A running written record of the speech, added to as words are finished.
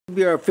This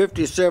will be our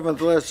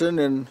 57th lesson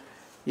in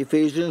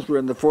Ephesians. We're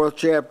in the 4th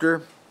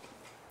chapter,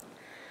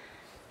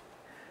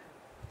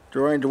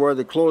 drawing toward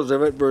the close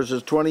of it,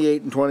 verses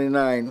 28 and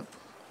 29.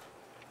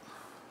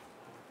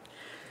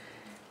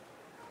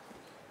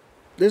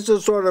 This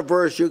is sort of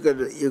verse you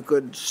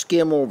could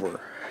skim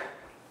over,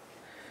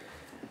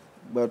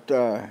 but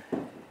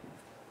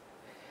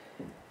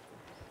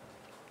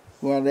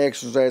we want to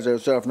exercise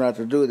ourselves not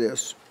to do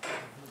this.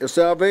 The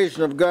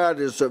salvation of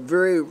God is a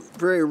very,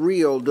 very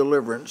real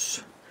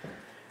deliverance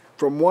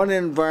from one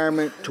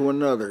environment to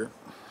another.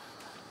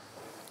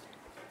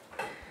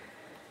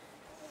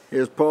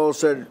 As Paul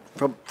said,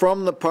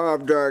 from the power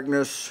of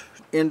darkness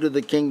into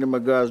the kingdom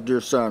of God's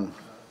dear Son.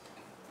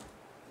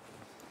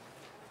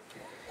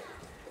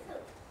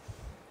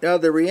 Now,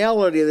 the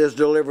reality of this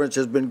deliverance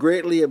has been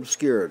greatly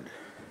obscured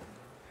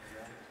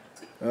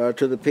to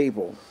the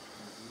people.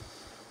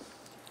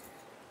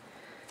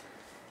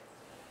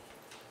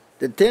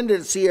 The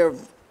tendency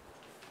of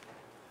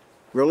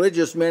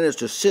religious men is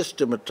to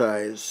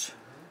systematize.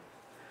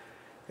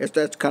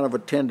 That's kind of a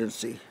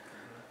tendency.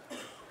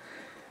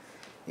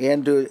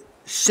 And to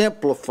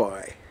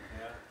simplify.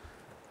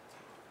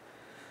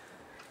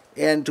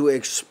 And to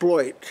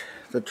exploit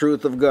the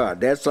truth of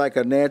God. That's like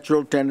a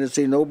natural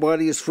tendency.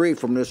 Nobody is free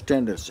from this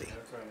tendency.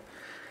 That's right.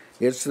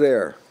 It's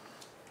there.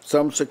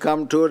 Some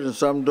succumb to it and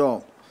some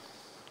don't.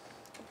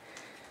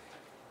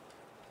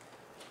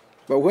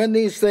 But when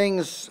these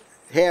things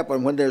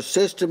happen, when there's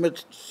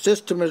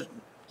systemization,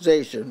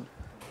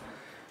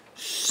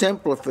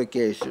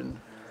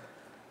 simplification,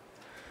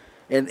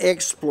 and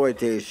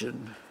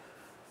exploitation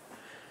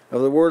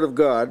of the Word of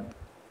God,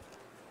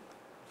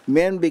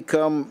 men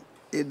become,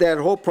 that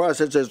whole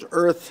process is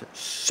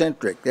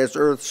earth-centric. That's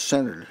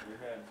earth-centered.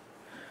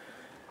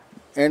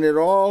 And it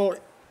all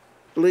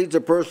leads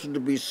a person to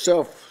be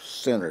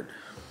self-centered.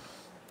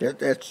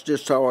 That's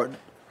just how it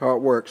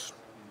works.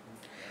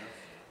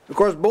 Of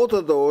course, both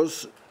of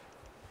those,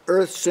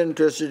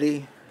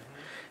 earth-centricity,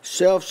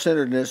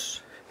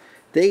 self-centeredness,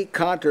 they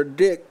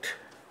contradict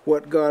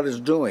what God is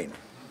doing.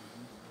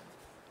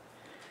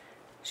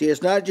 See,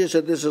 it's not just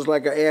that this is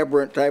like an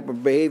aberrant type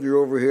of behavior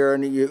over here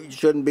and you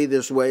shouldn't be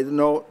this way.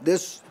 No,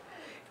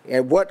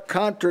 and what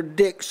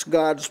contradicts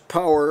God's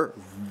power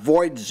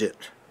voids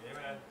it.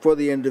 Amen. For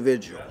the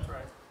individual.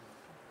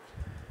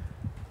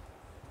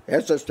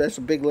 That's right. That's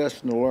a big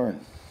lesson to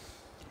learn.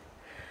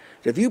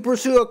 If you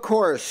pursue a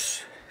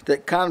course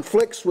that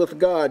conflicts with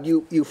God,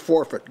 you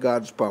forfeit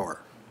God's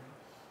power.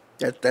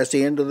 That's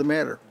the end of the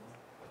matter.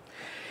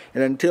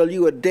 And until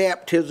you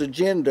adapt His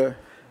agenda,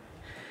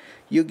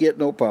 you get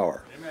no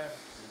power. Amen.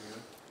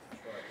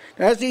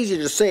 Now, that's easy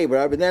to say, but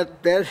I mean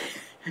that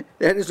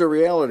is a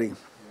reality.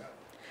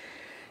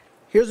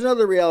 Here's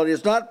another reality.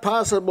 It's not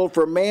possible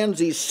for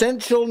man's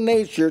essential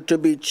nature to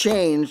be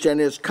changed and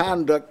his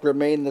conduct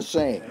remain the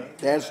same.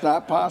 That's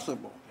not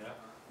possible.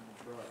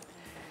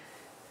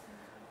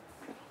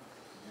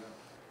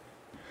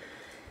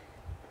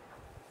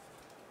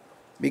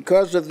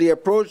 Because of the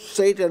approach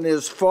Satan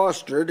is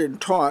fostered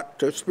and taught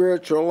to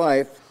spiritual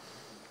life,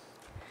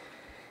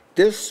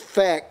 this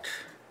fact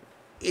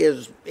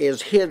is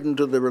hidden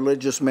to the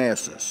religious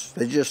masses.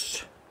 They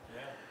just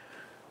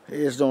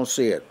don't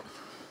see it.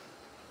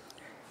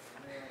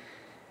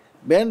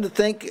 Men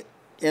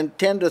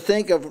tend to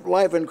think of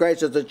life in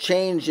Christ as a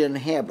change in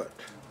habit.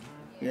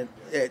 You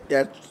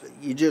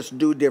just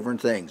do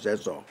different things,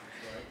 that's all.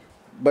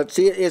 But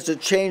see, it's a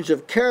change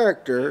of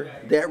character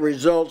that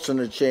results in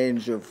a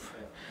change of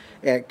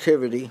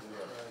activity.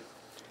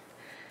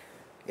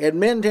 And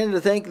men tend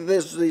to think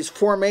this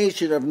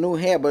formation of new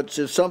habits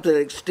is something that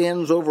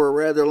extends over a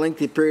rather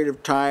lengthy period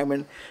of time,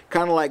 and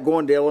kind of like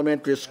going to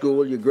elementary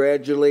school, you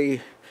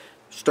gradually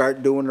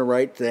start doing the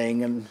right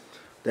thing, and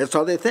that's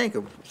how they think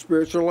of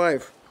spiritual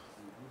life.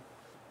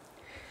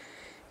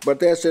 But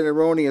that's an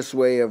erroneous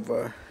way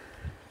of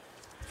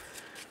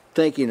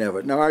thinking of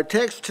it. Now, our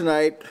text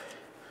tonight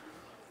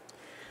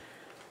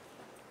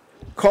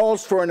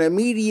calls for an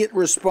immediate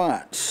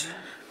response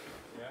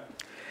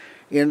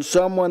in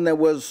someone that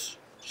was,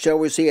 shall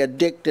we say,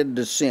 addicted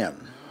to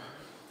sin.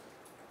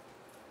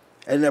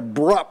 An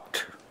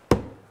abrupt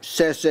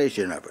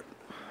cessation of it.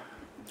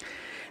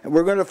 And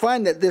we're going to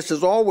find that this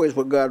is always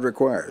what God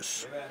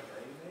requires. Amen.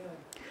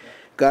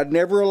 God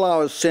never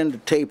allows sin to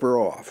taper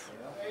off.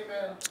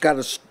 Amen.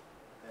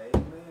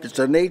 It's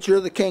the nature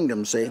of the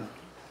kingdom, see.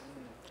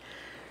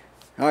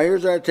 Now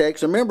here's our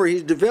text. Remember,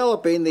 he's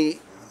developing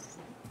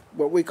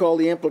what we call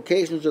the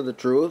implications of the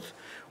truth,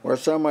 or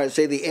some might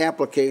say the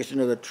application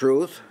of the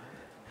truth.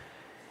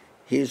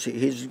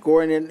 He's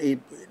going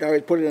in, now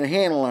he's putting a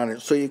handle on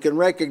it so you can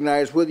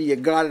recognize whether you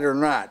got it or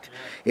not.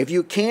 If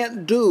you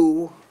can't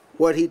do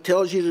what he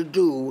tells you to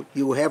do,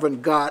 you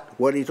haven't got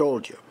what he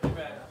told you.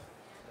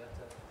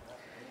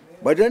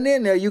 But then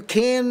in there, you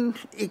can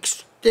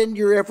extend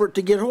your effort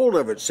to get hold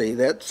of it. See,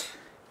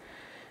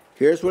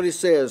 here's what he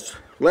says.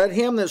 Let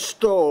him that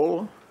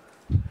stole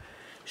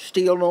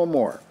steal no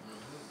more,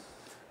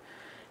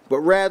 but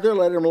rather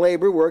let him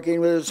labor, working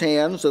with his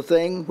hands, the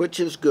thing which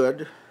is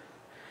good,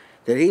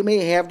 that he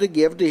may have to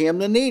give to him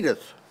that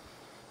needeth.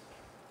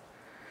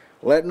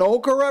 Let no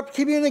corrupt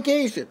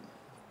communication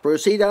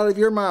proceed out of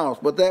your mouth,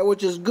 but that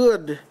which is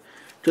good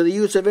to the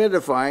use of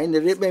edifying,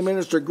 that it may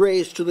minister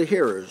grace to the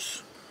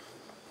hearers.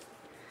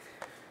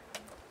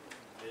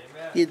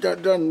 Amen. It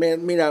doesn't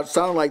may not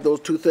sound like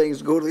those two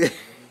things go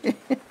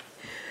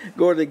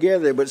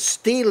together, but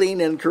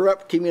stealing and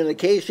corrupt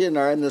communication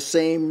are in the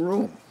same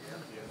room.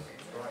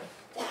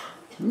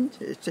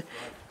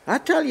 I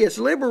tell you, it's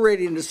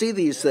liberating to see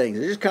these things.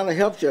 It just kind of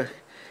helps you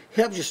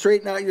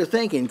straighten out your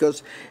thinking,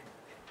 because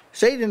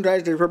Satan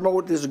tries to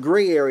promote this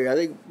gray area.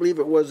 I believe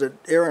it was that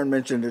Aaron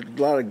mentioned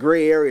a lot of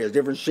gray areas,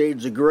 different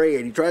shades of gray,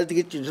 and he tries to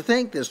get you to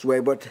think this way,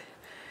 but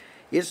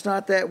it's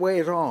not that way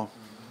at all.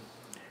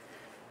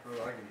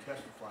 Well, I can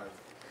testify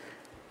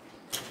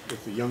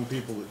with the young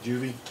people at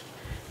Juvie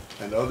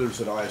and others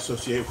that I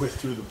associate with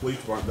through the police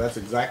department. That's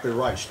exactly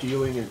right.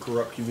 Stealing and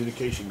corrupt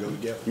communication go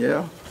together.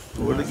 Yeah,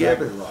 go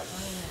together. Exactly right.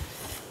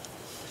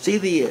 See,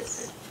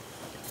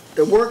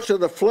 the works of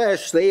the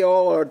flesh, they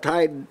all are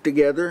tied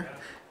together.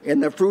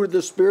 And the fruit of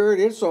the Spirit,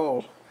 it's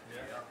all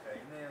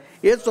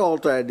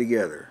tied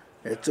together.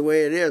 That's the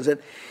way it is. And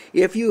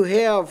if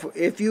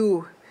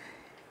you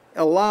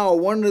allow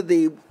one of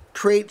the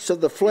traits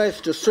of the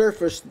flesh to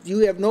surface,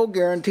 you have no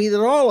guarantee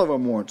that all of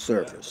them won't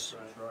surface.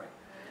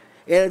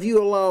 And if you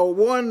allow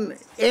one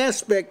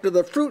aspect of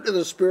the fruit of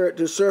the Spirit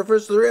to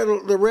surface,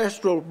 the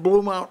rest will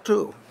bloom out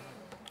too.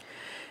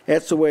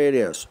 That's the way it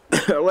is.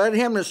 Let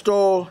him that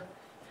stole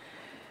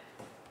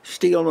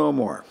steal no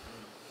more.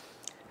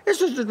 This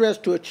is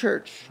addressed to a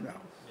church now.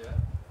 Yeah.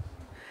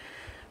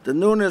 The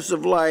newness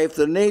of life,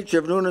 the nature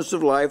of newness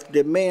of life,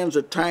 demands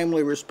a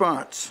timely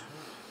response.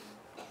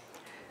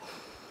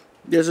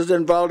 This is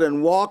involved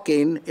in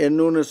walking in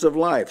newness of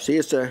life. See,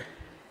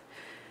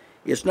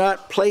 it's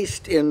not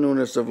placed in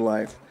newness of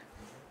life.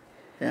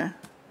 Yeah?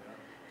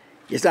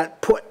 It's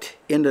not put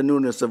into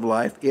newness of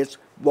life. It's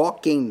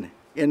walking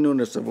in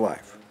newness of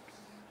life.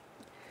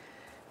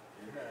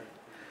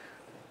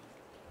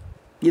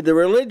 The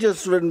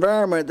religious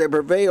environment that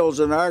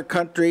prevails in our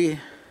country,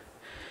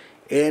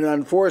 and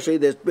unfortunately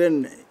that's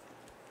been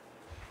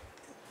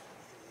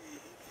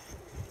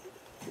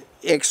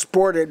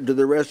exported to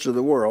the rest of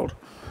the world,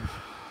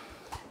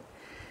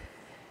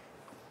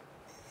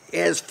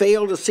 has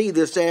failed to see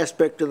this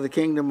aspect of the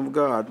kingdom of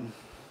God.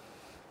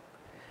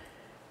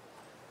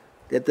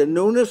 That the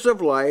newness of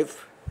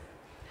life,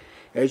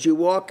 as you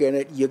walk in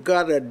it, you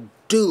got to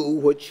do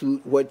what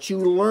you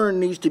learn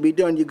needs to be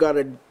done. You got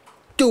to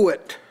do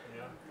it.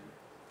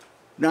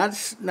 Not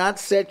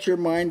set your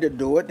mind to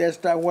do it.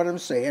 That's not what I'm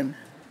saying.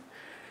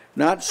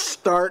 Not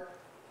start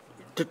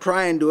to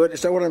try and do it.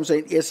 That's not what I'm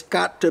saying. It's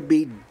got to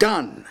be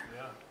done.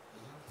 Yeah.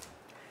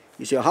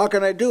 You say, how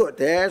can I do it?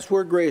 That's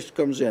where grace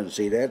comes in.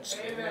 See, that's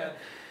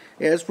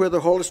where the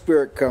Holy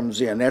Spirit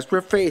comes in. That's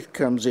where faith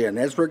comes in.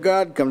 That's where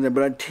God comes in.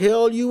 But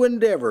until you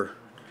endeavor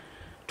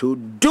to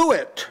do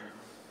it,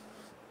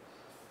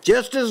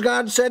 just as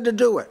God said to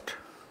do it,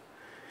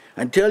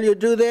 until you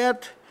do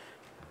that,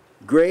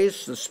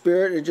 grace, the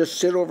Spirit, and just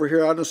sit over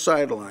here on the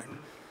sideline.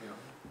 Yeah.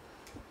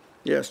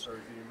 Yes. Or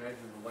if you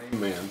imagine the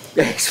lame man.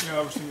 Yes. Yeah,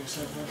 I was thinking the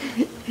same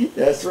thing.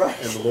 That's right.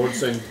 And the Lord's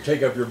saying,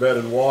 take up your bed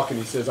and walk, and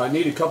he says, I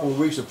need a couple of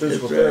weeks of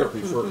physical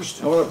therapy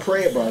first. I want to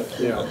pray about it.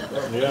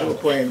 Yeah. We're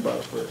praying about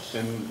it first.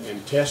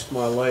 And test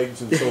my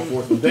legs and so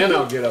forth, and then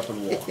I'll get up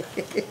and walk.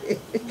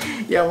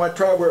 Yeah, I want to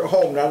try. We're at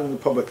home, not in the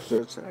public,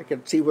 so I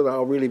can see whether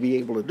I'll really be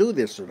able to do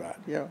this or not.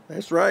 Yeah,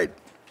 that's right.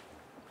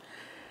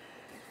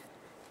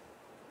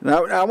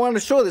 Now, I want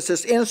to show this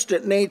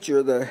instant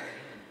nature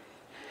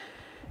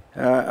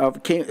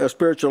of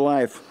spiritual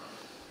life.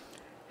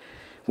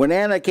 When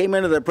Anna came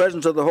into the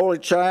presence of the Holy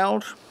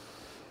Child,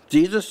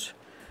 Jesus,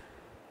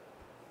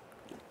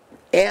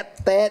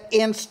 at that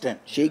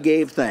instant, she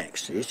gave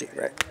thanks. You see,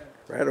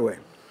 right away.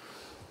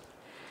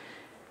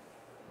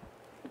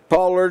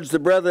 Paul urged the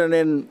brethren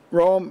in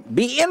Rome,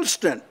 be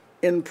instant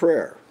in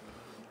prayer.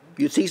 If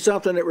you see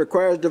something that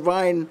requires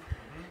divine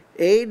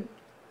aid,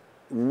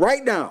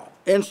 right now.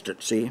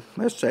 Instant, see,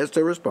 that's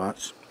the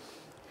response.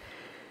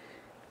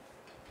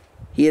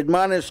 He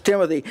admonished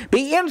Timothy,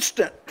 be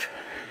instant,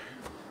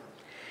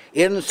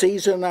 in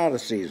season, out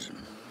of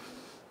season.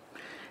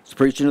 It's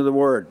preaching of the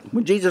word.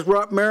 When Jesus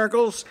wrought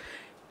miracles,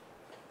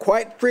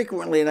 quite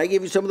frequently, and I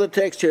give you some of the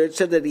text here, it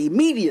said that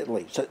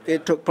immediately, so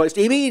it took place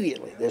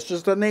immediately. This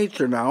is the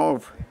nature now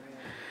of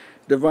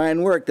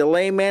divine work. The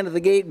lame man at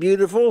the gate,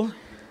 beautiful,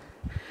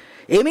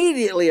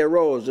 immediately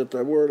arose at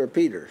the word of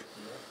Peter.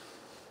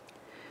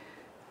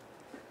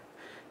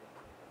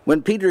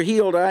 When Peter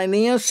healed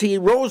Aeneas, he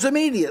rose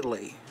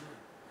immediately.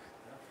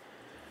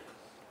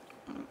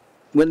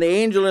 When the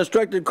angel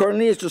instructed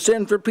Cornelius to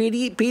send for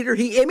Peter,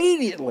 he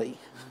immediately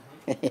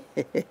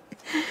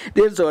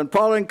did so. And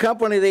Paul and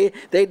company,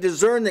 they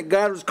discerned that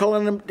God was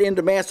calling them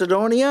into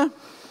Macedonia.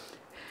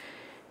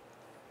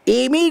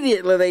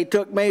 Immediately they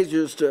took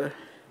measures to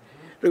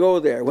go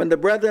there. When the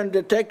brethren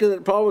detected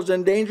that Paul was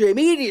in danger,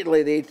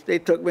 immediately they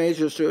took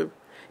measures to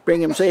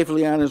bring him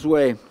safely on his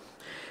way.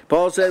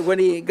 Paul said when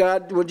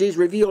Jesus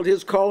revealed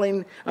his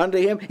calling unto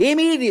him,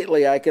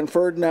 immediately I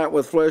conferred not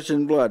with flesh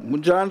and blood.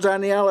 When John's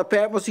on the Isle of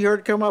Patmos, he heard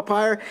it come up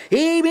higher.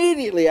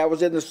 Immediately I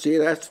was in the sea.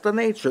 That's the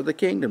nature of the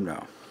kingdom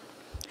now.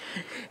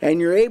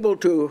 And you're able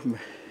to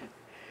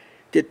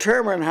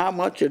determine how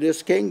much of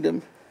this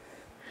kingdom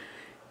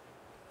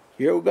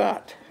you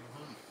got.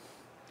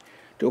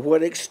 To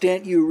what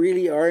extent you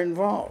really are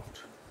involved.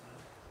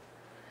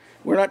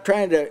 We're not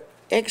trying to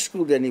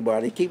exclude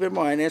anybody. Keep in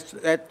mind, that's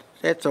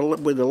the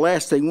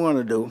last thing we want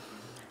to do.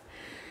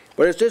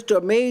 But it's just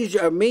a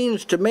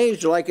means to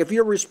measure. Like if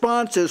your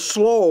response is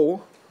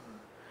slow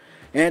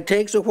and it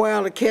takes a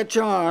while to catch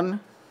on,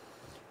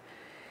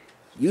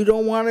 you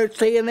don't want to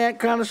stay in that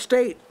kind of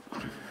state.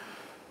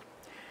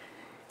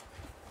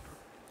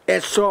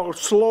 It's called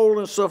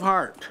slowness of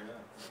heart.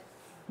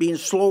 Being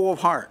slow of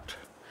heart,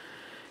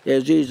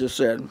 as Jesus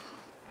said.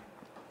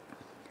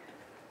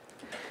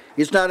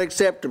 It's not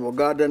acceptable.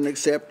 God doesn't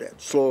accept that.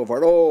 Slow of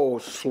heart. Oh,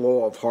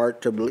 slow of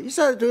heart to believe. He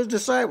said to his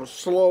disciples,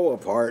 slow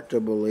of heart to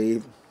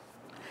believe.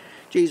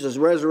 Jesus,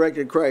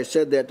 resurrected Christ,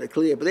 said that to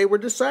Cleopas. They were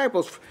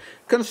disciples,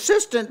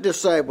 consistent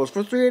disciples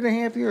for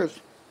 3.5 years.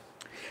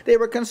 They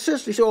were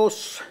consistent. Oh,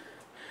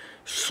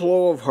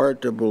 slow of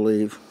heart to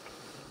believe.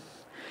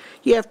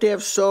 You have to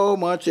have so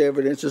much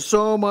evidence and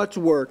so much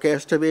work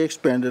has to be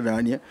expended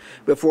on you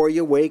before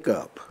you wake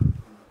up.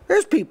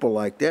 There's people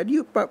like that.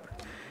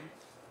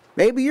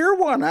 Maybe you're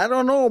one. I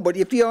don't know. But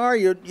if you are,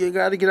 you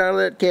got to get out of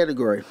that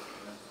category.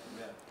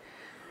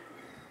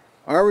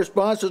 Our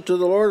responses to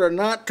the Lord are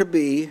not to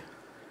be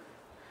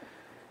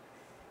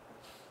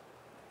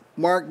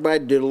marked by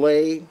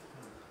delay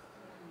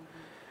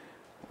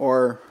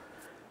or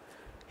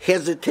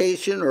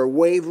hesitation or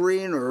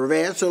wavering or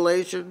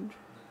vacillation.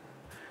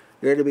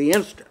 They're to be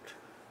instant,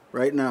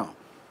 right now.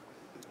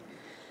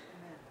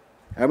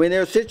 I mean,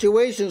 there are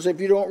situations,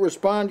 if you don't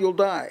respond, you'll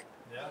die.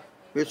 Yeah.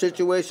 There are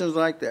situations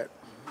like that.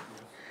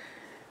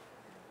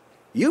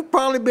 You've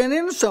probably been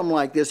in something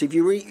like this. If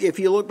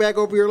you look back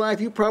over your life,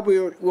 you probably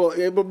will.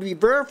 It will be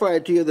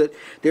verified to you that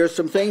there are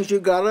some things you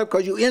got up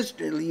because you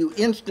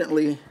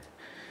instantly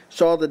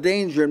saw the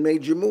danger and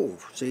made you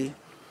move. See,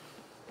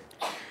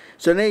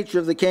 it's the nature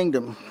of the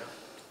kingdom.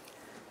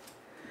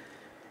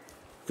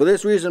 For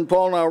this reason,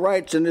 Paul now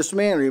writes in this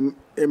manner,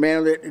 a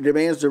manner that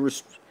demands an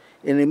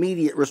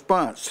immediate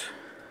response.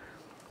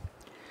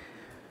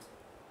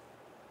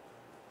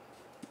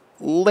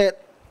 Now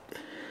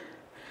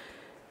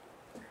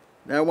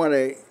I want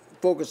to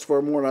focus for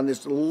a moment on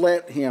this.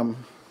 Let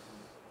him.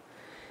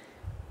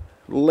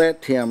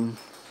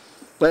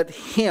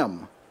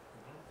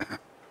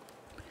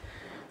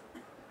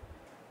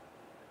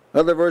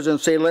 Other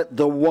versions say, let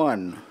the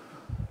one,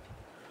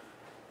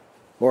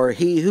 or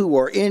he who,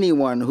 or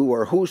anyone who,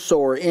 or whoso,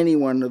 or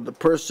anyone, or the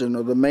person,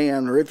 or the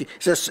man, or if you,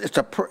 it's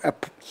a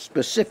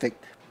specific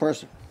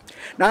person.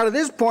 Now, to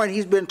this point,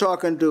 he's been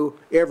talking to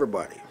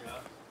everybody.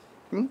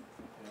 Hmm?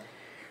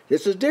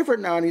 This is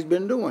different now, and he's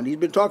been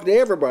talking to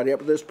everybody up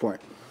to this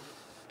point.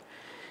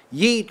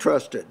 Ye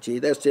trusted. See,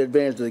 that's the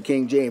advantage of the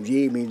King James.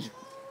 Ye means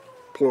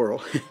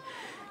plural.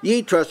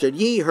 Ye trusted,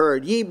 ye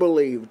heard, ye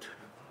believed,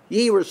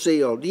 ye were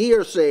sealed, ye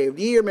are saved,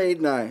 ye are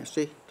made nigh.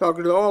 See,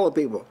 talking to all the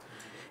people.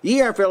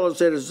 Ye are fellow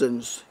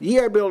citizens, ye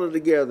are builded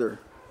together.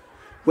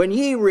 When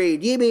ye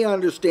read, ye may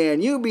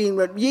understand, ye being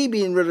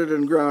rooted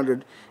and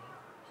grounded,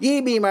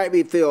 ye might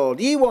be filled,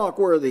 ye walk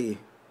worthy,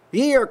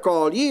 ye are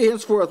called, ye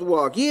henceforth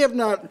walk, ye have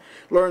not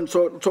learned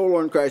so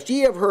learn Christ, ye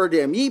have heard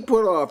him, ye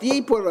put off,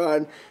 ye put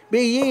on,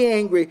 be ye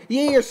angry,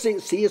 ye are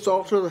see, it's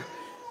all to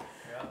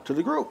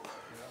the group.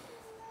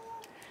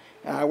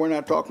 We're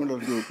not talking to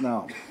the group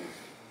now.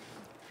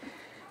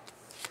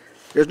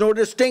 There's no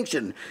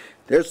distinction.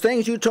 There's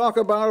things you talk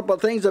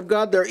about things of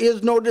God, there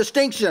is no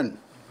distinction.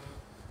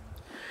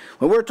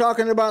 When we're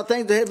talking about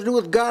things that have to do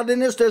with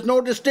godliness, there's no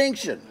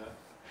distinction.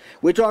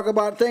 We talk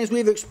about things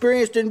we've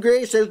experienced in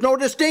grace, there's no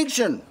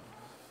distinction.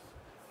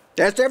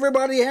 That's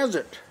everybody has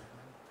it.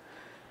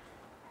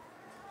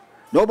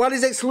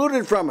 Nobody's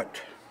excluded from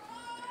it.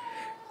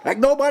 Like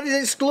nobody's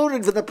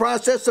excluded from the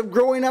process of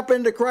growing up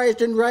into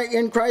Christ and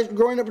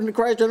growing up into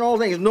Christ in all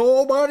things.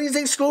 Nobody's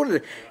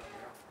excluded.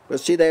 But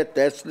see,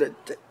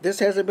 this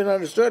hasn't been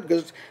understood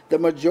because the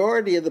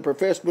majority of the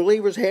professed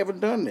believers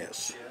haven't done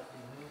this.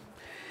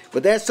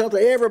 But that's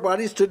something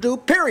everybody's to do,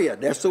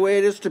 period. That's the way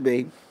it is to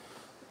be.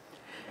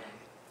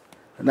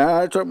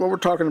 Now, that's what we're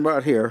talking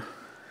about here.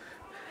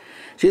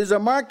 See, there's a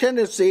marked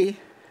tendency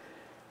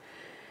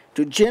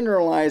to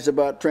generalize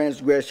about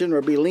transgression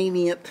or be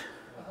lenient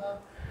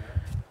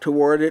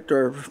toward it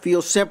or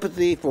feel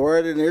sympathy for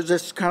it, and there's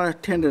this kind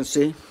of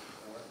tendency.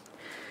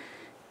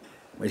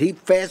 But he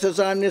fastens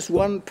on this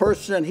one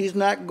person, and he's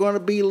not going to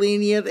be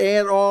lenient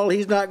at all.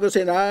 He's not going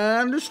to say, I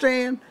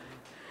understand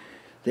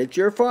that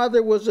your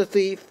father was a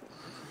thief.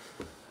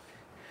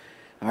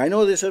 I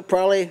know this is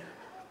probably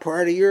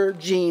part of your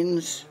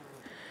genes,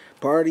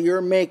 part of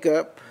your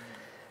makeup.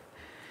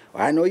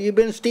 I know you've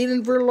been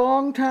stealing for a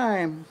long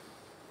time.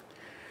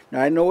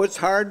 Now, I know it's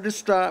hard to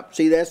stop.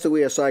 See, that's the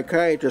way a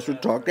psychiatrist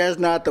would talk. That's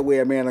not the way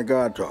a man of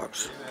God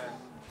talks.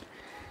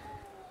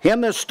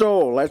 Him that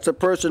stole, that's a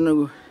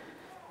person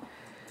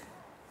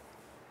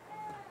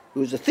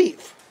who's a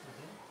thief.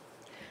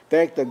 In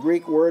fact, the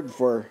Greek word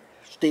for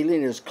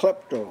stealing is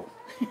klepto.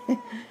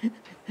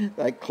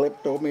 Like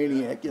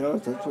kleptomaniac, you know,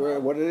 that's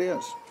what it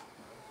is.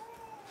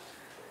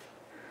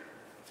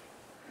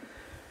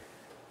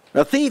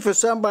 A thief is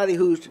somebody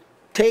who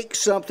takes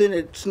something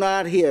that's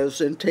not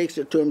his and takes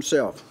it to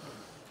himself.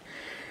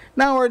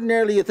 Now,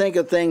 ordinarily, you think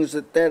of things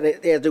that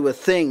have to do with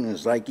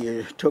things, like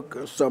you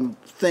took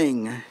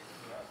something.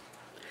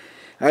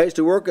 I used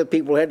to work with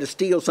people who had to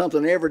steal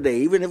something every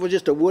day, even if it was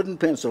just a wooden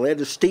pencil. They had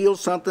to steal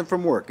something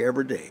from work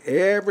every day.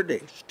 Every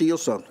day, steal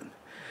something.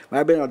 Might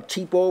have been a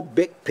cheap old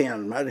Bic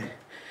pen,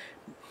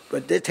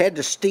 but they had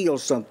to steal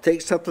something,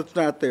 take something that's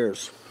not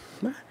theirs.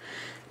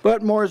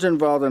 But more is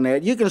involved in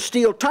that. You can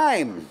steal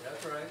time.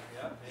 That's right.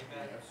 Yeah.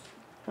 Amen.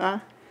 Huh?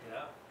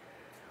 Yeah.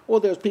 Well,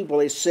 there's people,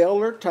 they sell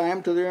their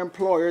time to their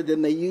employer,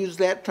 then they use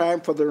that time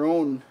for their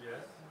own.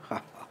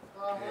 Yes.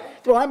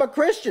 Well, I'm a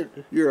Christian.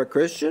 You're a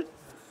Christian?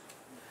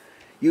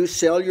 You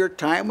sell your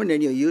time and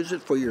then you use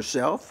it for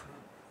yourself?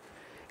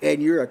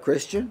 And you're a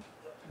Christian?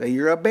 Well,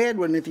 you're a bad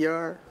one if you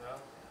are.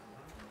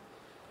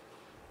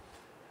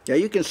 Yeah,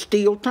 you can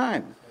steal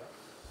time.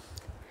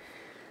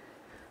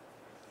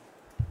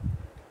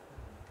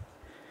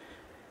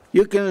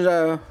 You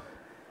can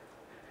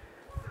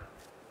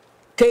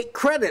take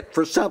credit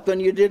for something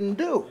you didn't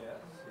do.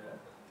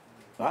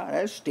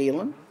 That's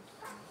stealing.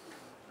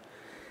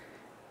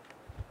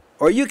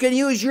 Or you can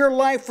use your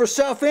life for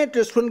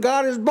self-interest when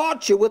God has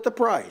bought you with a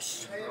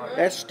price.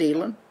 That's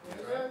stealing.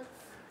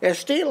 That's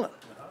stealing.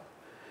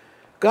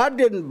 God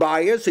didn't buy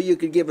you so you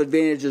could give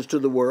advantages to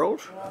the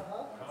world.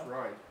 That's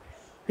right.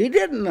 He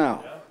didn't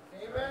now.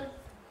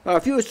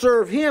 If you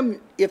serve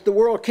Him, if the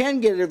world can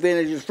get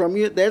advantages from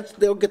you,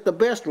 they'll get the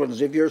best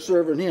ones if you're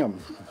serving Him.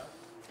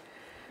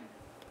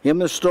 Him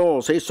that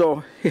stole. See,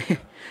 so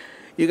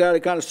you got to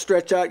kind of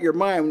stretch out your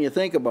mind when you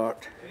think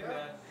about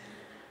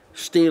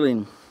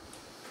stealing.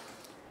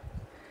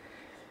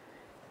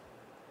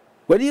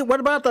 What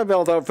about the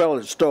fellow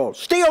that stole?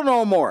 Steal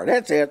no more.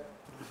 That's it.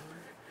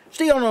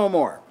 Steal no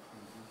more.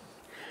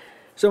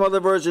 Some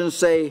other versions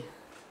say,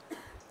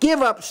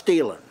 give up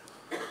stealing.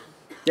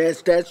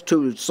 That's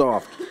too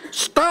soft.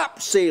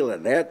 Stop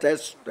stealing.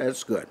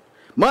 That's good.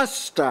 Must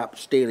stop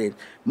stealing.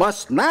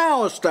 Must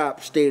now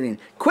stop stealing.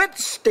 Quit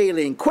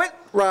stealing. Quit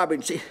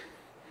robbing. See,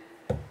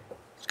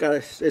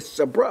 it's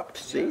abrupt.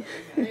 See.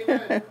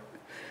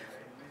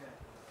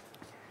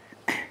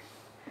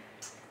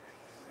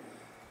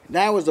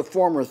 Now I was a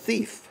former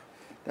thief.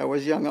 I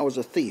was young. I was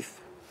a thief.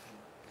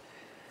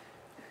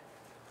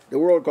 The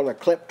world called a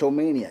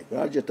kleptomaniac.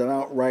 I was just an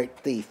outright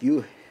thief.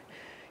 You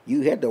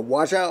had to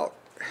watch out.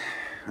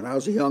 When I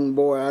was a young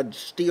boy, I'd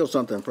steal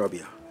something from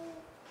you.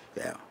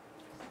 Yeah.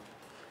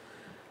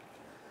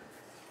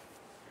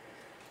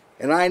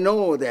 And I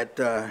know that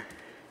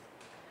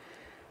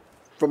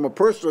from a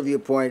personal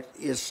viewpoint,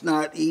 it's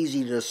not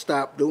easy to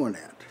stop doing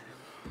that.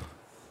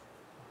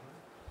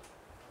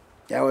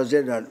 I was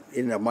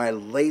in my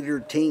later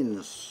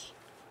teens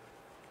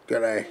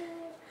that I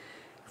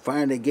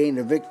finally gained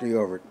a victory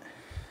over it.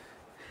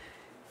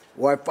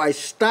 Well, if I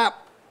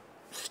stopped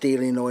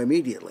stealing, though,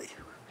 immediately,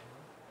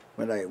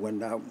 when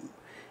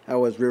I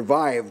was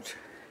revived,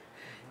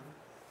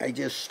 I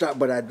just stopped.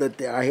 But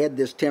I had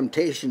this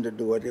temptation to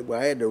do it.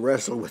 I had to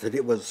wrestle with it.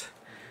 It was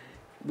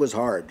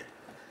hard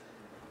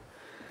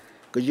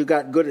because you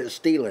got good at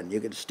stealing. You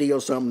could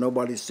steal something,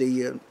 nobody see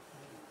you,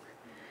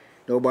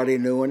 nobody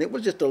knew, and it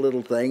was just a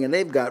little thing. And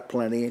they've got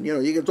plenty, and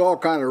you get all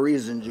kind of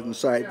reasons you can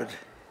cite. But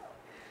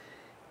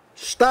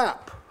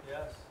stop.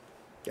 Yes.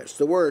 That's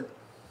the word.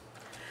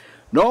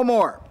 No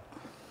more.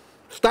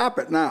 Stop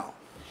it now.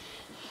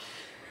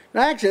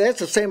 Now, actually, that's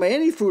the same.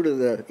 Any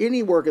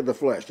work of the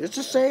flesh. It's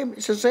the same.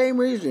 It's the same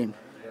reasoning.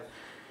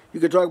 You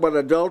could talk about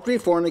adultery,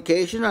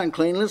 fornication,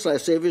 uncleanness,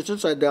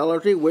 lasciviousness,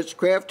 idolatry,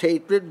 witchcraft,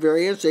 hatred,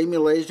 variance,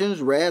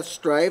 emulations, wrath,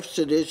 strife,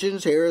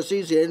 seditions,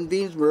 heresies,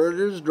 envies,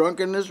 murders,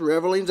 drunkenness,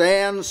 revelings,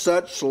 and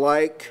such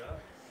like.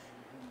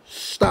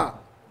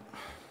 Stop.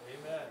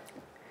 Amen.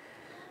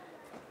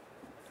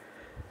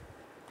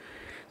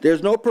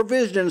 There's no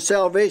provision in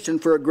salvation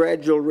for a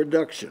gradual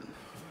reduction.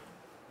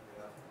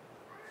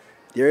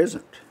 There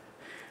isn't.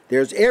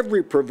 There's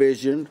every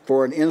provision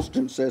for an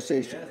instant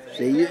cessation.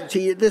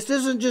 See, this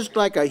isn't just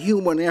like a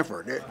human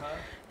effort.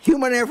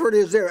 Human effort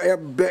is there.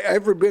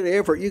 Every bit of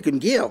effort you can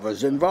give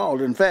is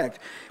involved, in fact.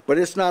 But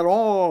it's not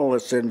all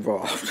that's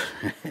involved.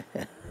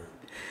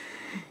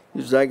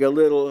 It's like a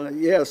little,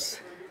 yes.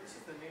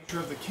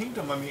 Of the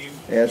kingdom. I mean,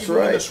 that's even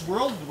right. when this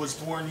world was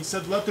born, He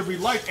said, "Let there be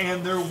light,"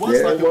 and there was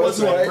light. There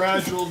wasn't a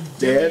gradual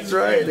that's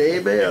right.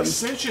 Amen.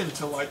 ascension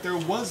to light. There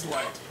was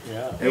light.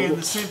 Yeah. And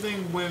the same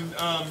thing when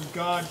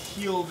God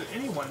healed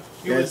anyone.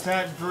 It was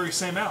that very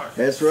same hour.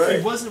 That's right.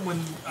 It wasn't when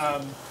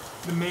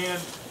the man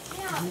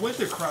who went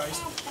to Christ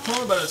told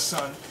him about his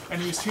son, and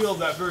he was healed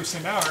that very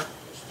same hour.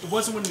 It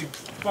wasn't when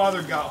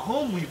father got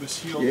home, he was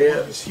healed.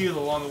 Yeah. He was healed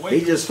along the way.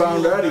 He just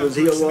found out he was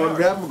healed a long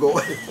time ago.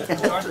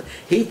 Sorry?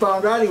 He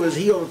found out he was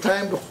healed a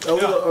time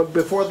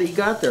before he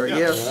got there. Yeah.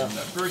 Yes. That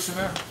very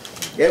Samaritan.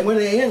 And when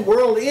the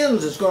world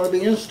ends, it's going to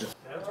be instant.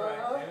 That's right.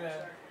 Amen.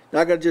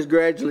 Not going to just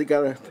gradually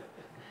got to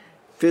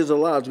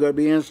fizzle out. It's going to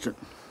be instant.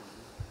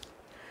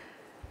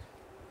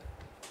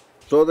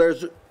 So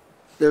there's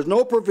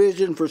no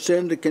provision for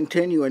sin to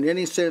continue in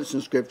any sense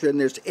in Scripture, and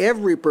there's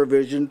every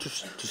provision to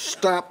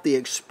stop the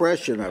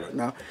expression of it.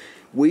 Now,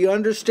 we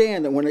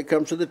understand that when it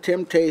comes to the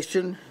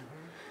temptation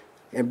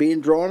and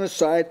being drawn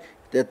aside,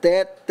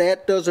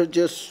 that doesn't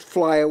just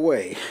fly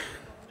away.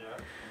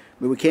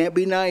 But we can't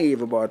be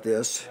naive about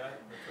this.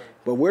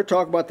 But we're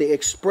talking about the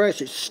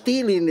expression.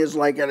 Stealing is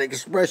like an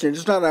expression.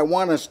 It's not I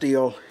want to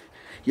steal.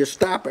 You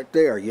stop it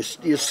there. You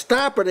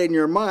stop it in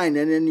your mind,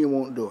 and then you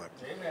won't do it.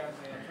 Amen.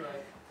 That's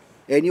right.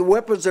 And your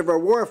weapons of our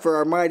warfare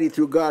are mighty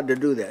through God to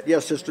do that.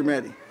 Yes, Sister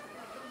Maddie.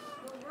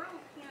 The world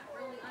can't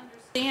really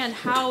understand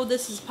how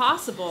this is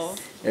possible.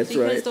 That's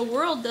because right. the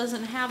world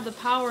doesn't have the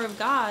power of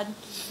God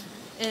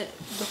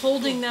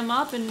holding them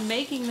up and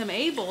making them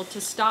able to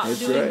stop That's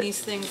doing right. these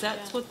things.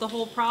 That's what the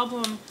whole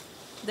problem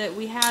that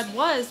we had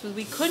was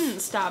we couldn't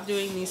stop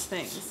doing these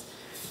things.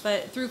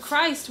 But through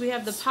Christ, we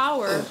have the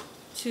power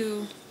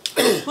to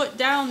put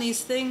down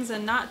these things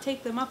and not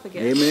take them up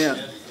again. Amen.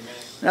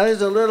 Now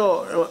there's a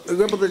little,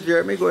 Brother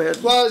Jeremy, go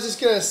ahead. Well, I was just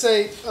going to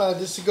say,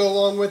 just to go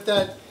along with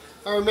that,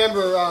 I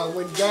remember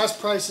when gas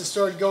prices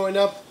started going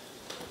up,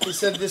 he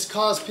said this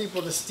caused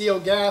people to steal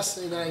gas,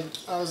 and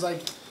I was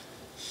like,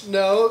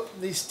 no,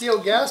 they steal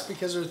gas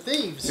because they're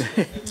thieves.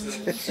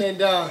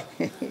 And I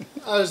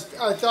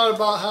thought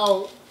about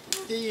how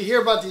you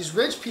hear about these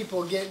rich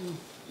people getting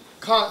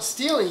caught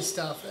stealing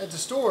stuff at the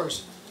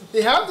stores.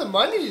 They have the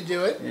money to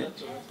do it,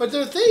 but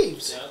they're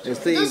thieves. They're It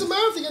thieves. doesn't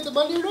matter if they get the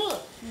money or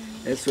not.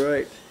 That's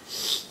right.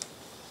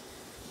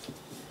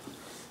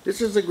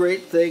 This is a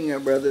great thing,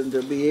 brethren,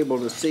 to be able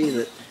to see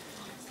that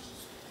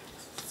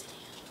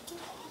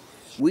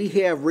we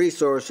have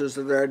resources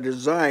that are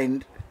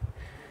designed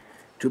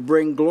to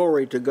bring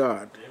glory to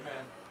God.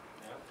 Amen.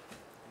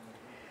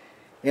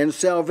 And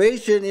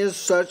salvation is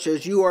such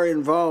as you are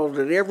involved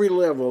at every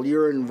level,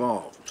 you're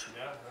involved.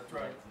 Yeah, that's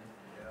right.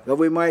 But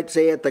we might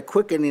say at the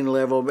quickening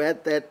level,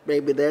 that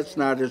maybe that's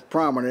not as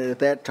prominent at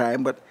that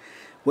time, but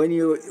when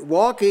you're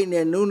walking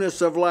in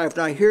newness of life,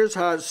 now here's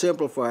how it's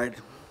simplified.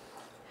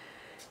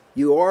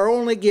 You are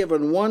only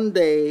given one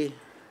day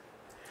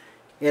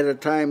at a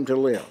time to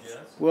live. Yes.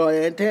 Well,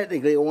 and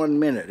technically 1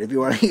 minute if you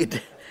want to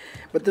get.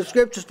 But the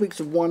Scripture speaks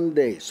of 1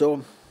 day.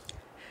 So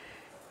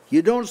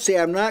you don't say,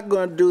 I'm not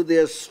going to do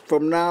this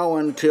from now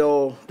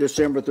until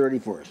December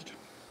 31st.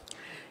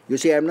 You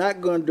say, I'm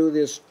not going to do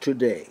this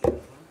today.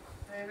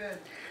 Amen.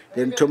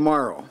 Then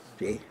tomorrow.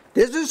 See?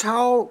 This is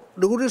how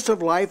newness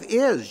of life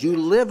is. You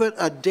live it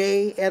a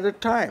day at a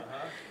time.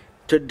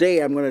 Today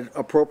I'm going to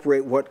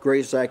appropriate what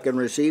grace I can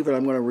receive, and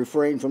I'm going to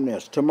refrain from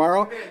this.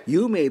 Tomorrow,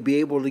 you may be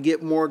able to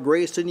get more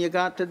grace than you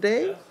got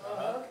today.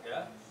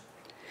 Yeah.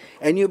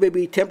 And you may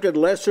be tempted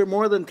less or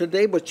more than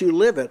today, but you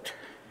live it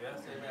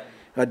Yes. Amen.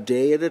 a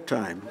day at a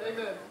time. Amen.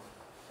 Amen.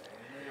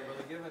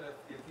 Brother Given,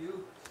 if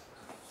you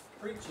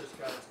preach this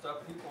kind of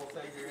stuff, people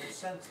say you're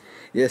insensitive.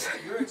 Yes.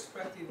 You're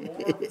expecting more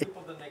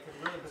people than they can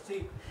really. But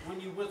see, when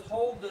you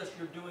withhold this,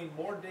 you're doing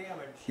more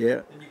damage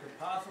Yeah. than you can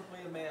possibly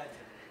imagine.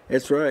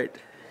 That's right.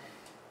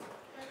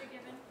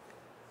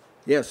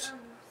 Yes.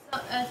 So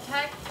a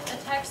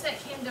text that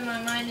came to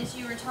my mind as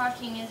you were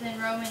talking is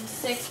in Romans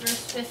 6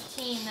 verse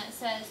 15 that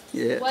says,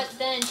 Yeah. What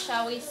then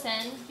shall we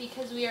sin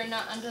because we are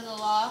not under the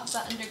law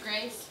but under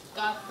grace?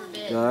 God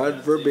forbid.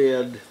 God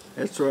forbid.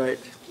 That's right.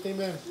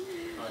 Amen.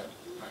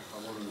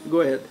 Go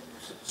ahead.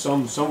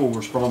 Some will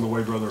respond the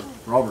way Brother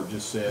Robert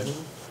just said.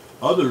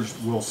 Others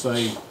will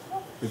say,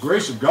 the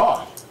grace of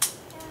God.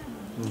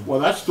 Well,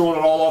 that's throwing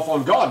it all off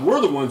on God.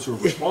 We're the ones who are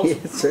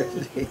responsible. So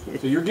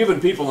you're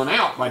giving people an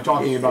out by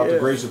talking about the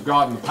grace of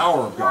God and the power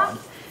of God.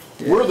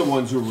 We're the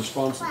ones who are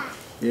responsible.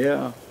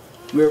 Yeah.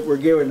 We're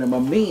giving them a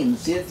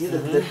means. If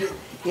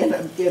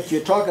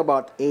you talk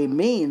about a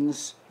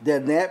means,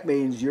 then that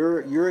means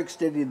you're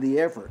extending the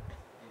effort.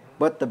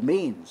 But the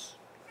means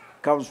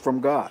comes from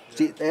God.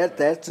 See,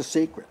 that's the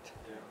secret.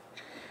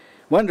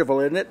 Wonderful,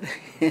 isn't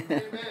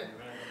it?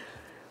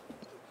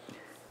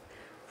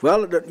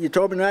 Well, you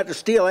told me not to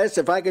steal. That's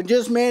if I can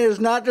just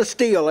manage not to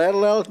steal.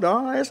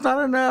 No, that's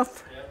not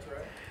enough. That's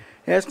right.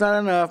 That's not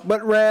enough.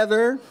 But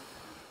rather,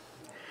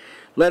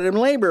 let him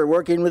labor,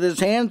 working with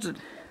his hands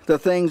the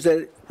things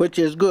that which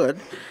is good,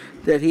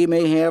 that he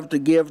may have to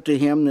give to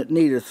him that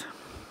needeth.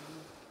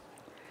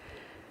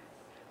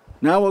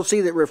 Now we'll see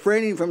that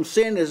refraining from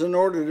sin is in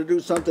order to do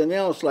something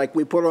else, like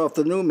we put off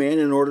the new man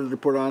in order to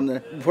put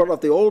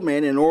off the old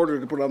man in order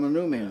to put on the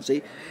new man.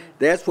 See,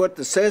 that's what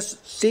the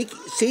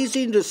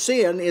ceasing to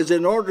sin is,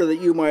 in order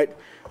that you might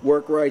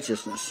work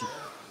righteousness.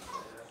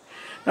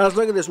 Now let's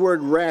look at this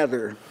word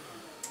rather.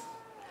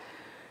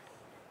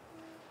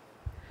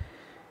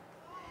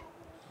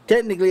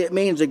 Technically it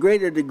means a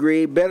greater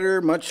degree,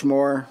 better, much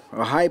more,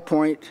 a high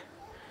point,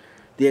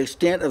 the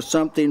extent of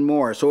something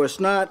more. So it's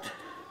not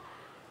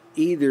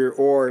either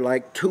or,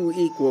 like two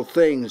equal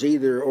things,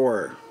 either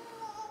or.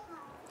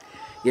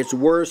 It's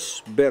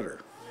worse, better.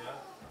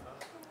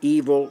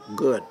 Evil,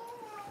 good.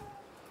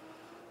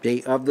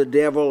 Of the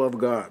devil, of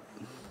God.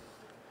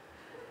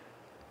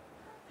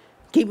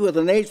 Keeping with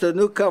the nature of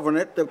the new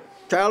covenant, the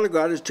child of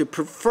God is to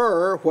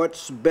prefer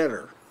what's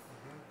better.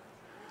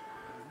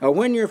 Now,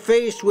 when you're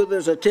faced with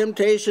a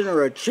temptation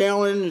or a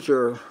challenge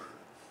or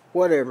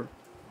whatever,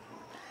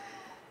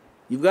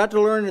 you've got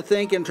to learn to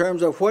think in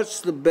terms of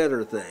what's the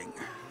better thing.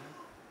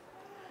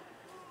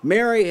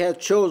 Mary hath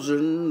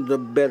chosen the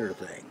better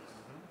thing,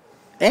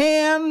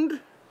 and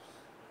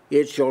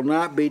it shall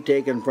not be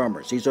taken from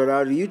her. See, so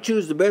now if you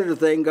choose the better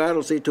thing, God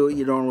will see to it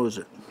you don't lose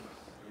it.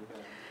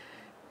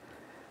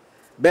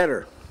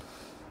 Better.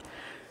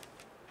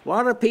 A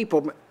lot of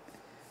people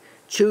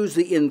choose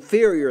the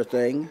inferior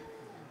thing.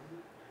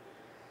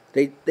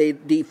 They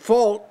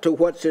default to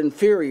what's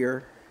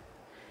inferior,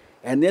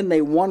 and then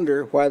they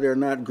wonder why they're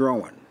not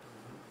growing.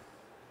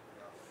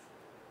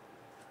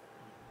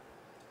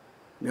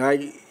 Now,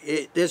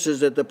 this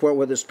is at the point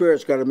where the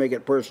Spirit's got to make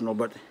it personal,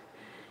 but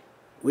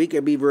we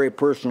can be very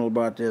personal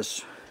about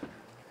this.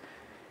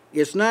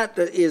 It's not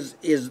that is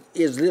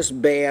this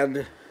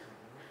bad?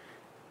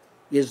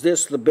 Is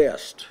this the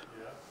best?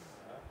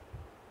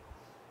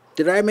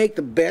 Did I make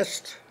the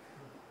best?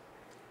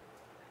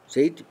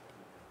 See?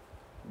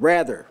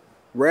 Rather.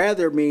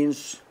 Rather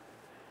means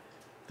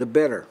the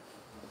better,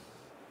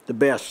 the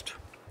best.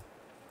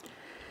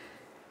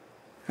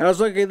 I was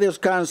looking at this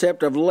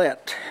concept of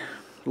let.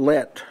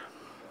 Let.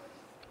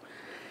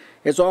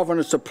 It's often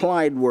a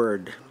supplied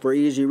word for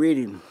easy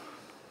reading.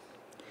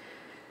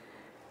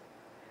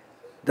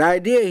 The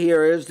idea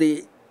here is,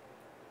 the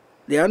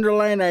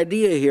underlying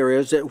idea here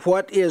is that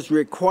what is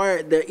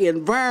required, the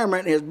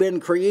environment has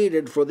been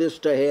created for this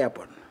to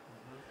happen.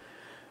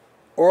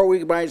 Or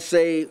we might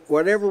say,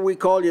 whatever we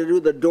call you to do,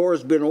 the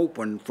door's been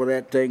opened for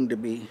that thing to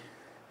be.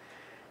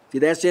 See,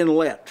 that's in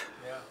let.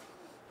 Yeah.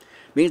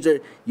 Means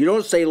that you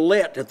don't say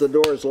let if the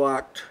door is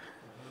locked.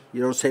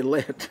 You don't say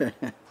let.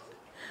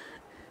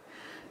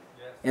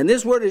 And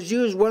this word is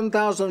used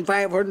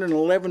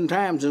 1,511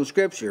 times in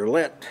Scripture,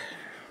 let.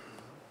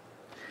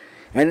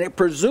 And it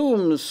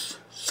presumes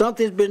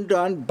something's been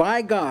done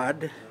by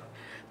God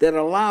that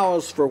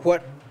allows for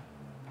what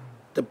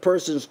the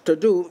person's to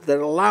do, that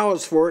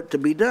allows for it to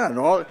be done.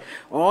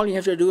 All you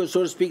have to do is,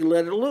 so to speak,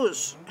 let it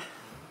loose.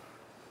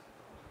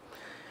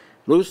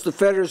 Loose the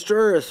fetters to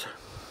earth.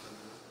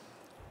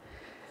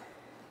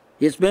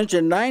 It's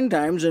mentioned 9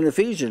 times in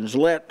Ephesians,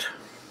 let.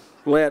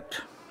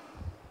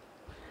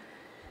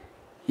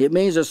 It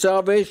means the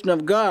salvation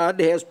of God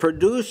has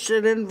produced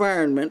an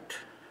environment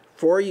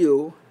for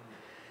you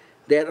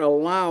that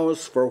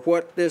allows for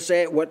what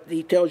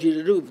He tells you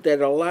to do,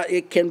 that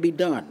it can be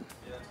done.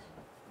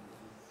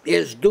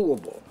 Is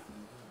doable.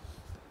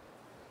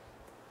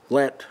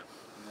 Let.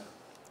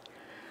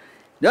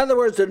 In other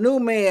words, the new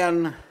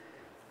man,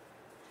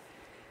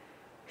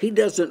 he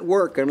doesn't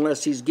work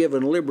unless he's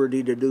given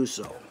liberty to do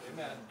so.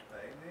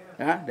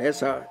 Amen. That's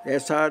how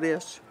it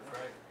is.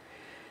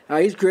 Now,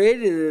 he's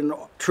created in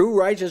true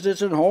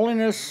righteousness and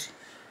holiness.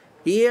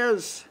 He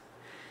is.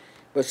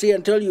 But see,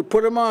 until you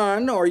put him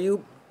on, or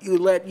you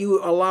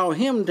allow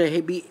him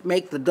to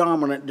make the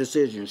dominant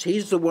decisions.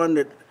 He's the one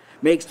that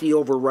makes the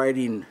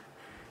overriding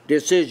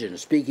decision,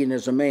 speaking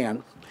as a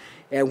man.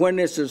 And when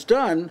this is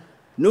done,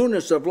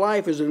 newness of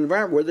life is an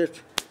environment where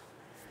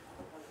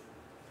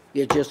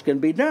it just can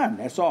be done.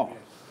 That's all.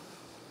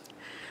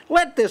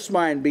 Let this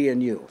mind be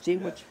in you. See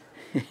what?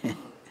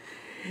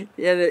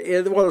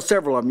 Well,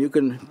 several of them. You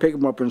can pick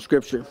them up in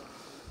Scripture.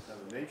 Now,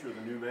 the nature of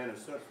the new man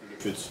is such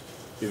that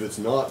if it's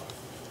not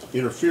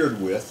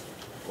interfered with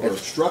or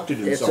obstructed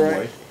in some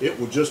way, it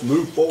will just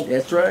move forward.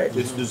 That's right.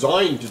 It's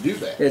designed to do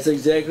that. That's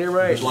exactly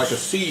right. It's like a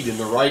seed in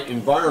the right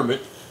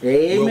environment.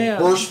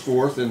 Amen. Will burst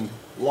forth in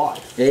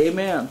life.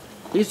 Amen.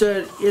 He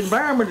said,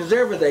 environment is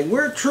everything.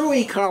 We're true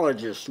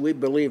ecologists, we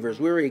believers.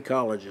 We're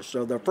ecologists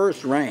of the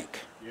first rank.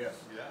 Yes.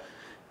 Yeah.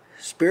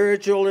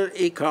 Spiritual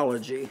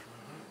ecology.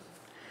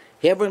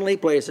 Heavenly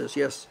places,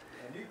 yes.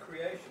 A new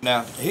creation.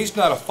 Now, he's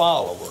not a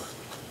follower.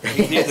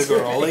 He's either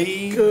going to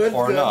lead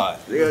or not.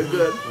 Yeah,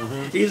 good.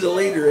 He's a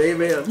leader,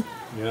 amen.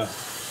 Yeah.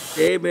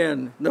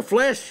 Amen. The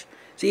flesh,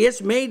 see,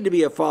 it's made to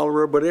be a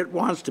follower, but it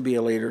wants to be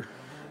a leader.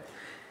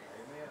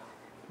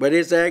 But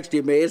it's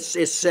actually made,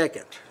 it's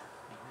second.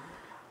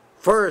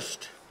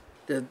 First,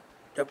 the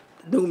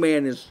new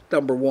man is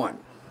number one.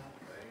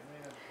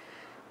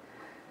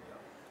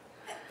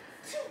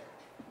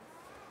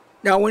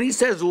 Now, when he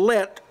says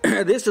let,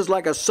 this is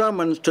like a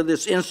summons to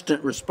this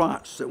instant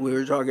response that we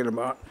were talking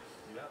about.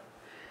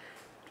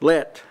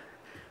 Let.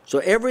 So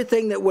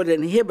everything that would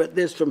inhibit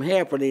this from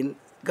happening,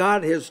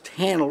 God has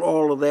handled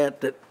all of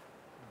that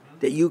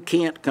you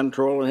can't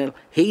control. And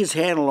He's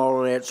handled all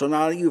of that. So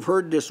now you've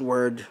heard this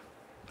word,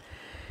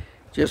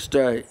 just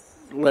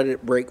let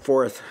it break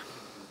forth.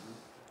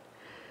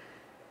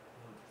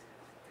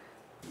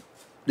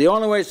 The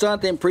only way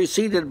something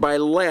preceded by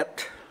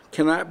let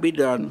cannot be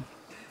done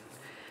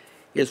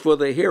is for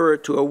the hearer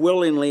to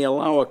willingly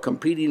allow a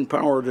competing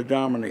power to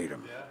dominate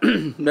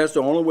him. That's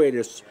the only way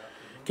this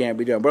can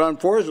be done. But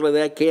unfortunately,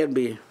 that can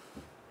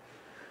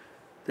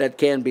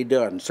be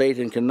done.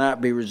 Satan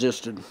cannot be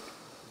resisted.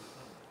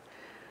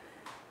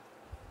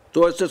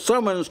 So it's a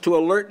summons to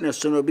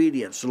alertness and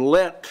obedience.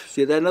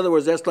 See, in other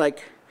words, that's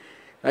like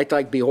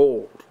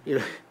behold.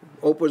 It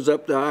opens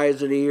up the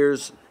eyes and the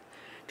ears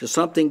to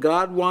something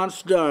God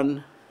wants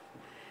done.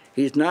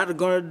 He's not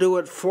going to do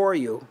it for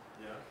you.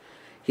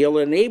 He'll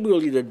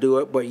enable you to do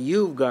it, but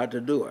you've got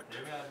to do it.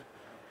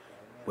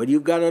 But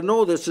you've got to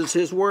know this is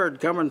His word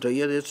coming to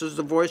you. This is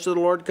the voice of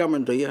the Lord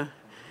coming to you.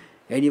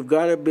 And you've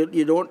got to be,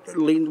 you don't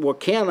lean, well,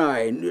 can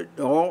I?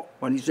 No,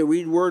 when you say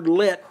read the word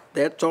let,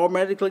 that's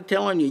automatically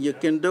telling you you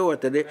can do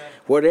it. That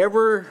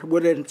whatever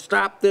would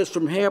stop this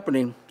from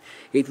happening,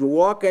 if you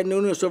walk in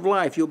newness of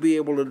life, you'll be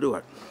able to do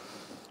it.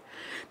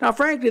 Now,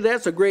 frankly,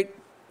 that's a great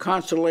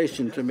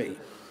consolation to me.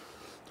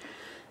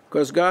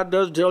 Because God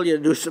does tell you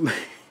to do some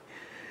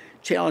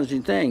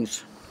challenging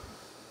things.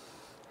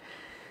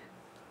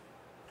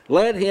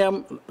 Let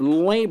him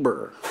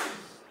labor.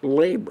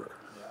 Labor.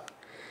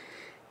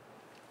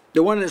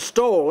 The one that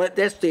stole,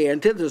 that's the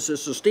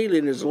antithesis of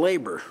stealing, is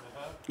labor.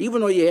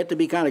 Even though you have to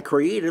be kind of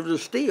creative to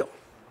steal.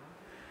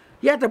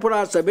 You have to put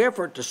out some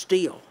effort to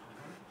steal.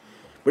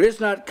 But it's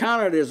not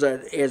counted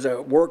as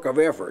a work of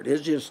effort.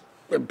 It's just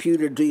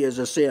imputed to you as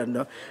a sin.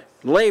 No?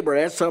 Labor,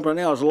 that's something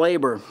else,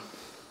 labor.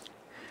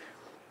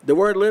 The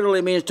word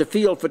literally means to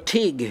feel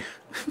fatigue,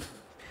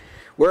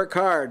 work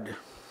hard,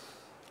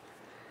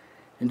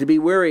 and to be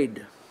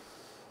wearied.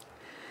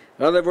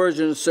 Other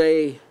versions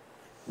say,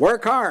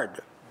 work hard.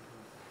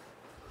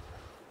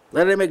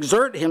 Let him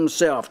exert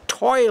himself,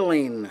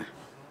 toiling.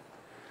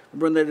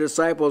 When the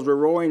disciples were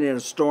rowing in a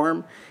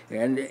storm,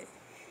 and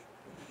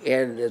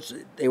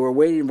they were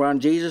waiting on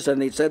Jesus,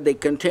 and they said they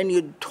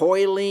continued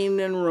toiling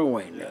and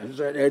rowing.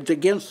 It's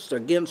against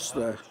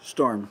the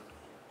storm.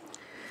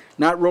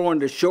 Not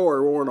rowing to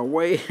shore, rowing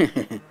away,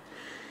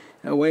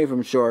 away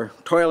from shore,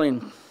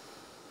 toiling.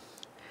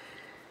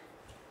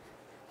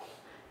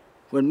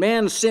 When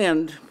man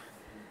sinned,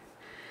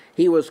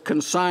 he was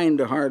consigned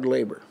to hard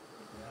labor.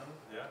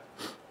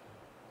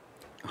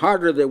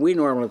 Harder than we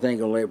normally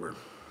think of labor.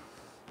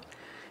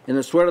 In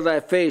the sweat of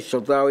thy face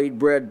shalt thou eat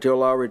bread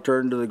till thou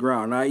return to the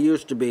ground. Now, it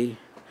used to be,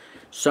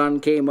 sun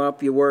came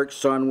up, you worked,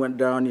 sun went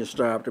down, you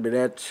stopped. I mean,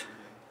 that's...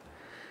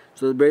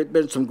 So there's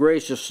been some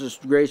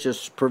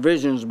gracious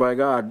provisions by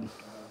God.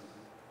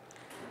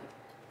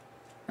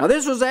 Now,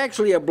 this was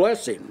actually a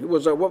blessing. It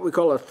was what we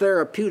call a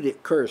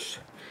therapeutic curse.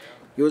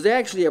 It was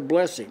actually a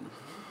blessing.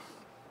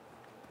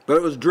 But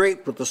it was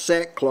draped with the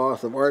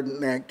sackcloth of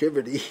ardent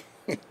activity.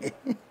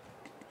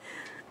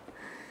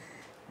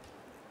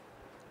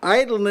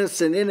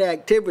 Idleness and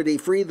inactivity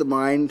free the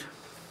mind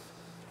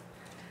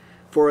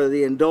for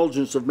the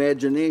indulgence of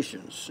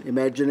imaginations.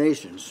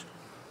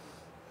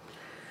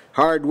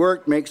 Hard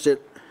work makes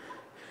it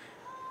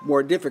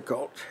more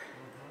difficult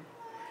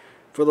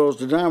for those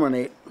to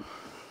dominate.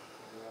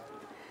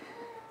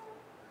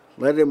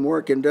 Let him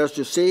work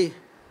industrious. See,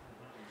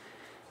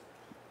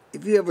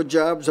 if you have a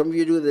job, some of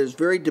you do, that is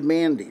very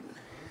demanding.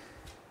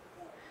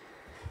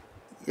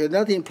 There's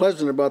nothing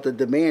pleasant about the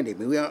demanding.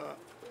 We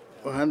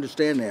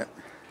understand that.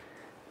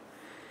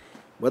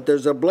 But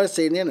there's a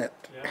blessing in it.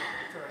 Yeah,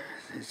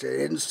 that's right.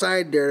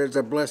 Inside there's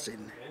a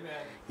blessing. Amen.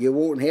 You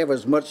won't have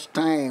as much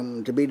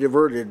time to be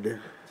diverted.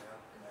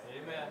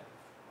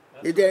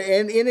 Amen.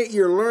 And in it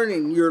you're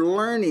learning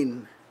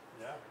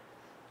Yeah.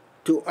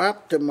 to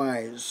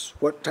optimize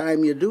what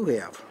time you do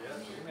have. Yes,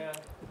 amen.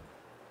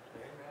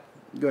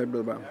 Amen. Go ahead,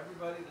 Brother Bob.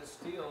 Everybody that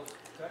steals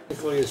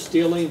technically is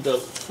stealing the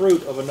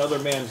fruit of another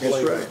man's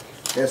labor. That's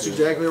right. That's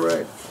exactly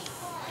right.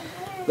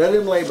 Let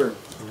him labor.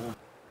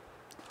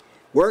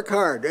 Work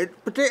hard. A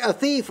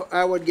thief,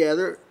 I would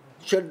gather,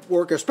 should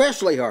work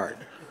especially hard,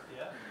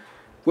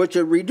 which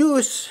would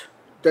reduce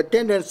the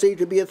tendency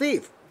to be a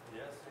thief.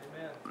 Yes,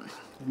 amen.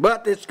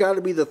 But it's got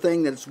to be the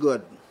thing that's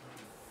good.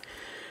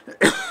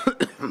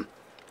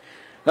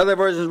 Other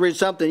versions read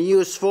something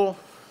useful.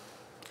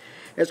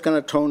 It's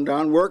going to tone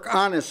down. Work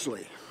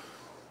honestly.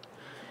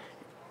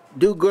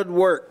 Do good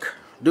work.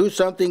 Do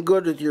something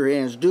good with your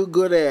hands. Do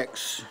good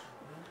acts.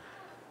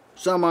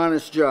 Some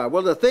honest job.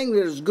 Well, the thing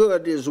that is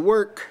good is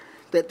work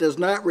that does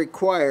not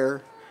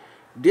require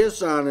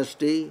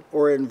dishonesty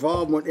or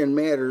involvement in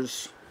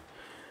matters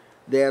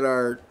that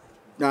are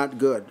not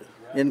good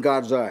in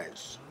God's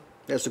eyes.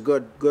 That's a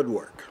good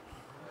work.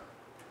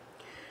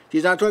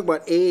 He's not talking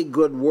about a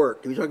good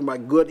work. He's talking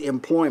about good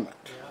employment.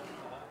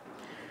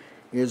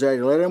 He's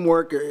saying, let him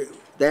work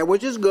that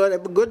which is good,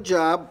 have a good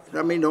job.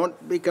 I mean,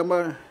 don't become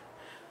a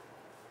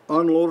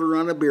unloader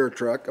on a beer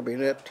truck. I mean,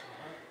 that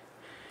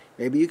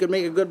maybe you can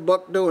make a good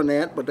buck doing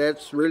that, but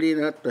that's really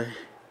not the...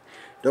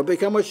 Don't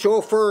become a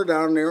chauffeur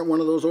down there at one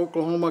of those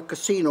Oklahoma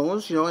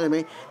casinos. You know what I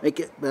mean?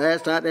 Make it.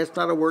 That's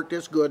not a work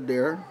that's good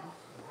there.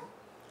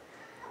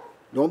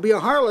 Don't be a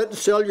harlot and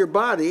sell your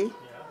body.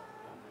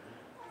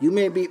 You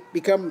may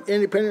become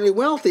independently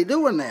wealthy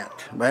doing that,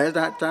 but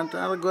that's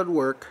not a good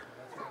work.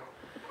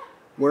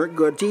 weren't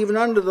good. It's even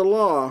under the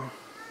law,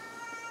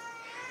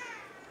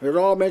 it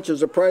all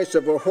mentions the price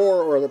of a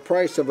whore or the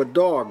price of a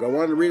dog. I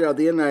want to read out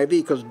the NIV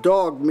because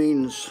dog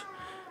means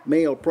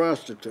male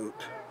prostitute.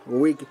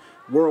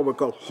 World would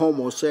call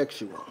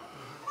homosexual.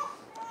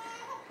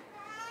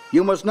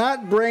 You must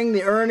not bring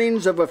the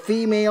earnings of a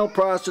female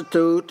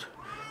prostitute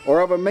or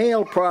of a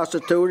male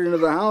prostitute into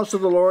the house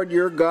of the Lord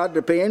your God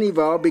to pay any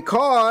vow,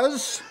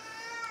 because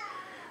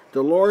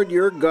the Lord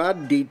your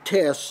God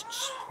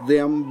detests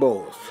them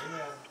both.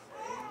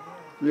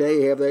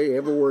 They have a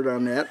word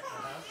on that.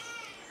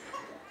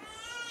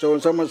 So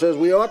when someone says,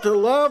 we ought to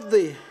love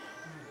the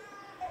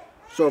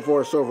so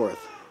forth, so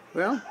forth.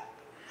 Well,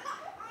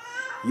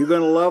 you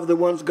going to love the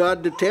ones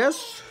God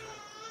detests?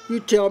 You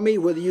tell me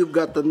whether you've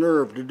got the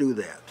nerve to do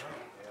that.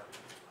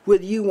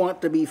 Whether you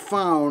want to be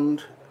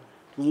found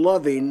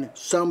loving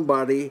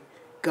somebody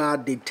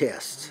God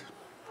detests.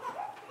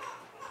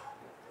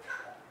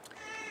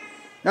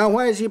 Now,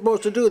 why is he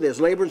supposed to do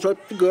this? Labor is such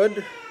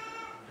good.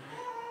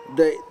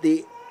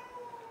 The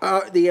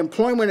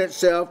employment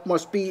itself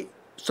must be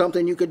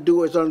something you could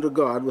do as under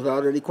God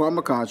without any qualm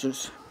of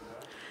conscience.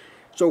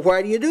 So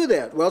why do you do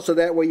that? Well, so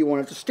that way you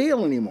won't have to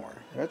steal anymore.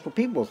 That's what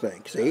people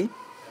think, see?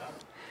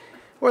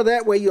 Or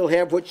that way you'll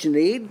have what you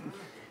need.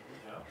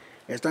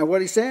 That's not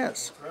what he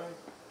says.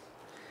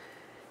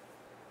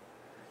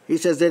 He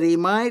says that he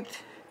might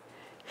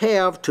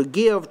have to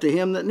give to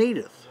him that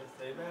needeth.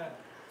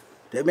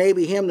 That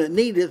maybe him that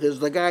needeth is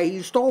the guy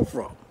he stole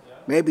from.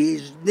 Maybe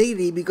he's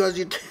needy because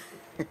you...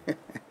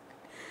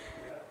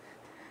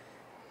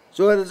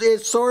 So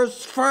it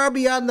soars far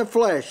beyond the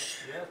flesh.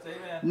 Yes,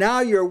 amen. Now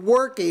you're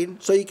working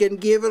so you can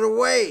give it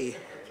away.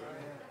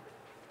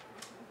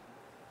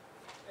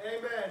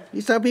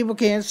 Amen. Some people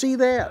can't see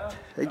that.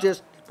 They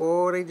just.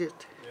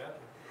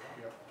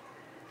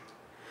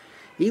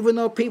 Even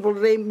though people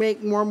today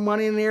make more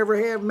money than they ever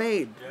have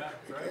made.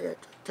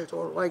 Just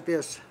like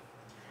this.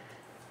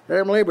 Let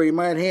them labor you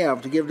might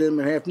have to give them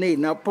a half need.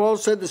 Now Paul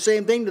said the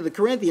same thing to the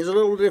Corinthians a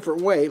little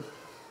different way.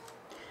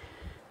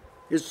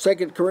 It's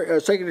 2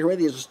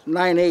 Corinthians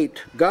 9:8.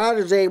 God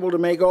is able to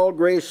make all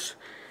grace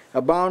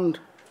abound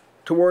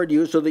toward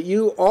you, so that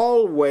you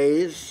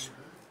always,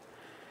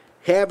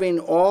 having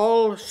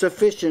all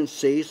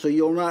sufficiency, so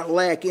you'll not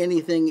lack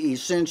anything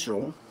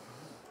essential,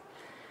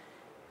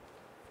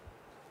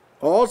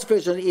 all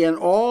sufficiency in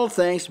all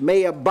things,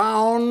 may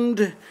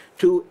abound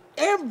to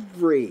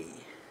every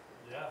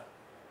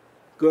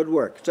good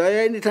work. So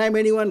anytime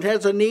anyone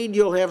has a need,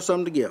 you'll have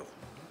some to give.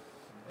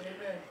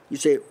 Amen. You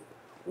say,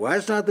 well,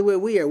 that's not the way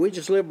we are. We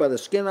just live by the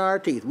skin of our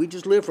teeth. We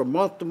just live from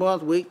month to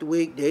month, week to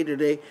week, day to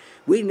day.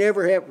 We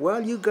never have,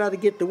 well, you got to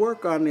get to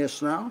work on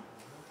this now.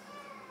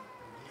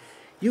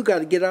 You got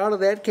to get out of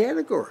that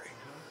category.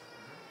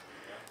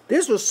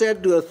 This was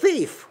said to a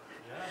thief.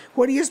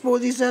 What do you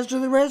suppose he says to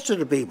the rest of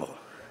the people?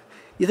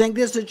 You think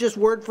this is just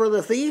word for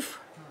the thief?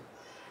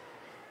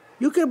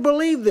 You can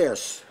believe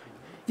this.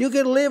 You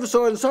can live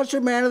so in such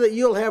a manner that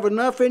you'll have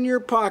enough in your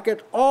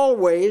pocket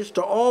always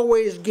to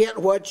always get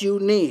what you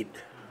need.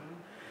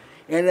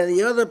 And in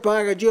the other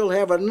pocket, you'll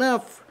have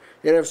enough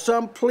that if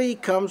some plea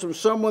comes from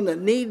someone that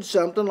needs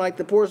something, like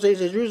the poor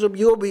saints in Jerusalem,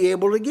 you'll be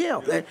able to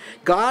give.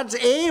 God's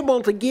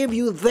able to give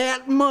you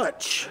that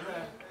much.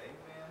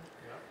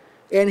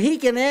 And he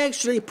can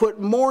actually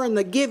put more in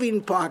the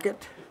giving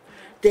pocket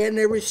than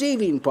the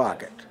receiving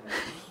pocket.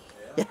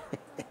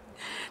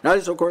 Now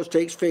this, of course,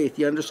 takes faith,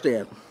 you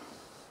understand.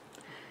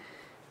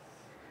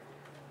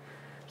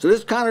 So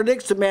this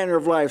contradicts the manner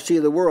of life, see,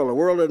 the world. The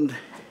world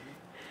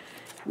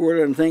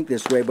doesn't think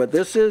this way, but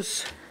this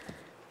is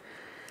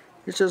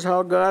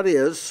how God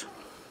is.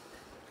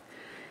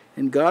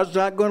 And God's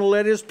not going to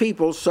let his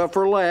people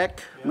suffer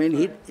lack. I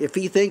mean, if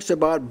he thinks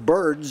about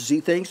birds, he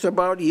thinks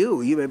about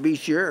you may be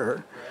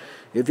sure.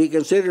 If he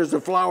considers the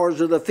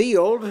flowers of the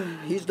field,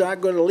 he's not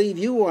going to leave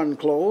you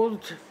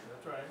unclothed.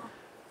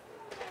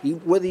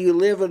 Whether you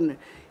live in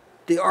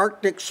the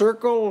Arctic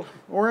Circle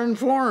or in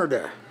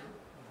Florida.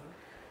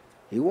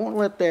 He won't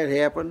let that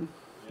happen.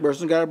 The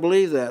person's got to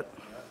believe that.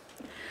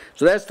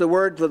 So that's the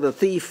word for the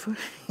thief.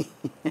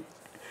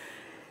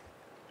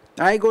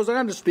 Now he goes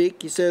on to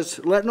speak. He says,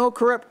 let no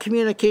corrupt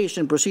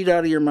communication proceed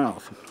out of your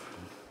mouth.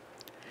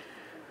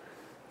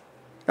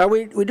 Now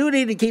we do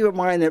need to keep in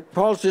mind that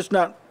Paul's just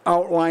not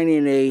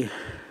outlining a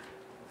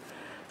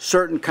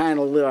certain kind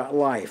of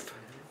life.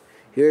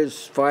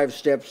 Here's 5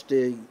 steps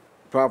to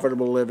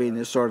profitable living,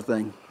 this sort of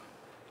thing.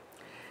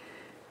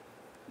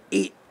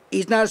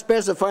 He's not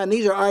specifying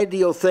these are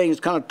ideal things,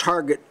 kind of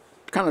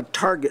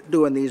target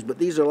doing these, but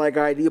these are like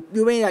ideal.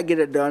 You may not get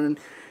it done, and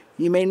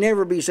you may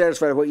never be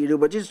satisfied with what you do,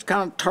 but just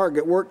kind of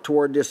target, work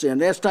toward this end.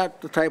 That's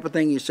not the type of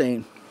thing he's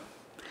saying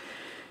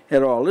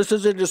at all. This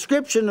is a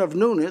description of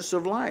newness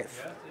of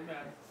life.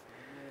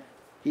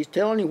 He's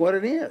telling you what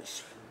it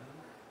is,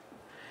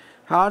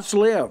 how it's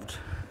lived.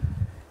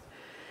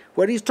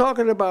 What he's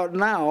talking about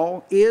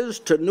now is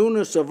to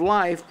newness of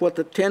life what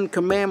the 10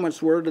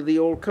 Commandments were to the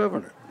Old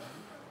Covenant.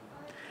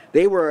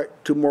 They were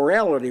to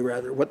morality,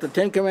 rather. What the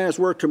 10 Commandments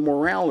were to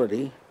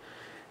morality,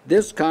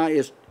 this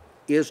kind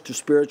is to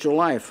spiritual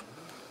life.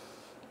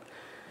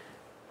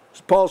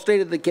 Paul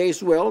stated the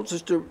case well.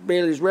 Sister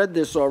Bailey's read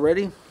this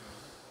already.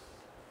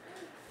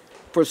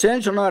 For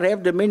sin shall not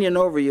have dominion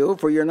over you,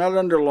 for you're not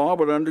under law,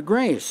 but under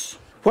grace.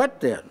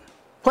 What then?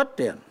 What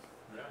then?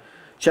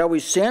 Shall we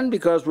sin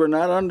because we're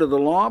not under the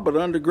law, but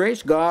under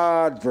grace?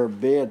 God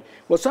forbid.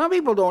 Well, some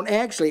people don't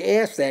actually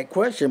ask that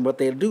question, but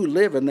they do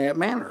live in that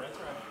manner.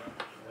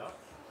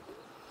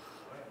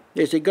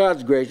 They say,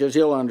 God's gracious,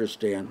 he'll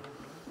understand.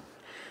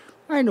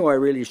 I know I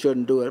really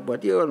shouldn't do it,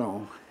 but you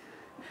know,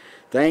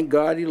 thank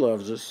God he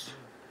loves us.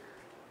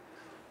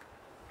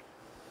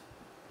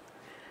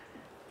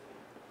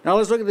 Now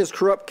let's look at this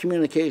corrupt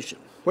communication.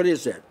 What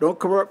is that? Don't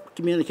corrupt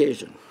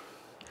communication.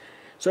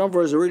 Some of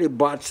us really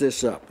botch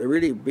this up. They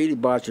really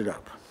botch it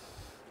up.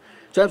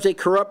 Some say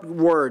corrupt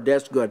word,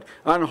 that's good.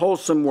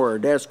 Unwholesome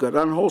word, that's good.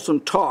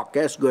 Unwholesome talk,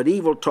 that's good.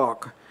 Evil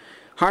talk.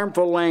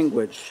 Harmful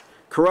language.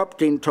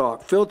 Corrupting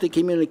talk. Filthy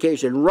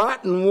communication.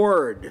 Rotten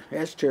word,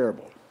 that's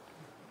terrible.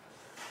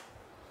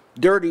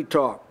 Dirty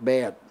talk,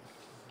 bad.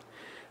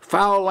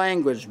 Foul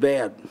language,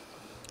 bad.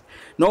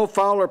 No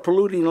foul or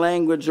polluting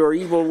language or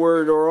evil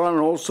word or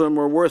unwholesome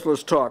or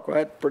worthless talk. Well,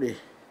 that pretty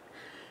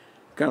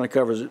kind of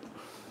covers it.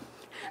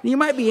 You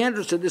might be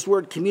interested, this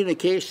word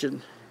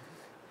communication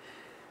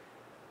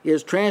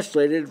is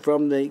translated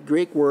from the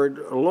Greek word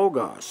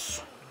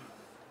logos.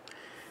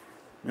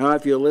 Now,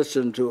 if you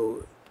listen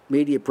to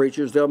media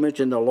preachers, they'll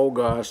mention the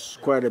logos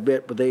quite a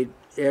bit, but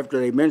after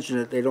they mention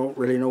it, they don't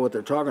really know what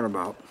they're talking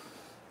about.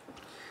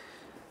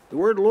 The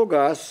word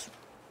logos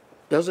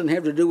doesn't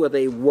have to do with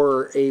a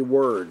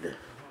word.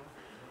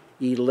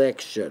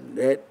 Election.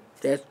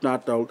 That's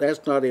not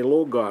a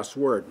logos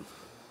word.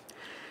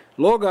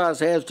 Logos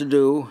has to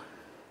do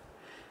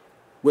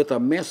with a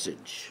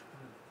message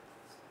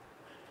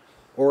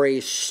or a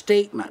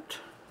statement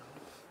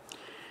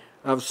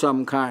of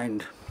some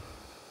kind.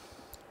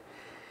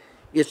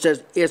 It's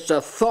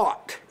a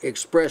thought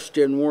expressed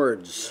in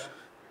words,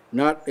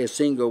 not a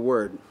single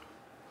word.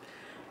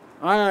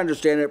 I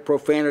understand that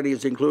profanity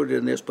is included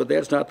in this, but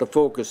that's not the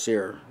focus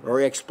here, or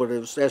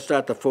expletives, that's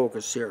not the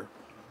focus here.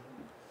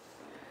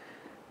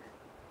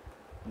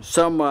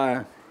 Some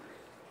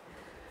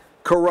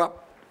corrupt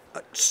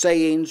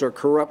sayings or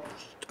corrupt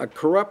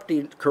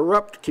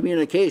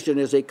communication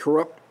is a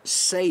corrupt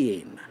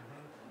saying.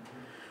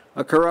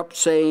 A corrupt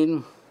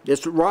saying,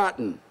 it's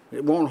rotten.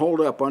 It won't hold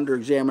up under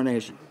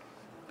examination.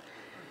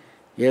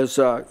 Is,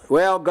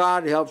 well,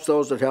 God helps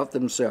those that help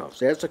themselves.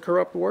 That's a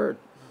corrupt word.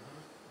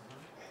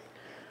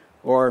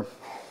 Or,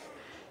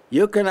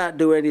 you cannot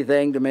do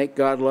anything to make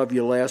God love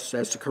you less.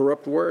 That's a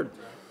corrupt word.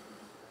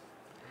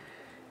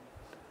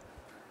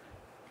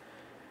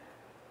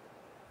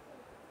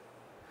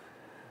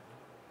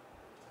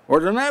 Or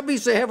do not be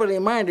so heavily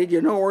minded,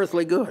 you're no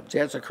earthly goods.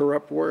 That's a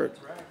corrupt word.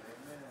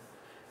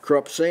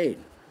 Corrupt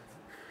saying.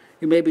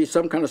 It may be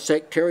some kind of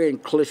sectarian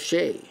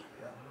cliche.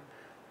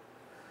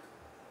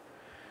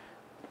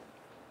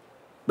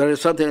 But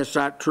it's something that's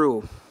not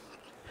true.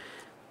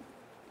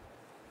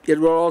 It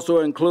will also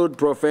include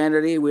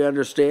profanity, we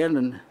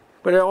understand,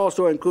 but it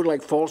also include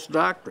like false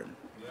doctrine.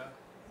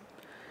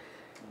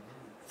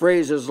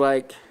 Phrases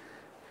like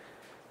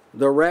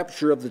the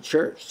rapture of the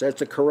church.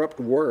 That's a corrupt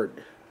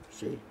word,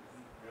 see?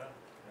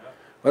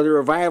 Or the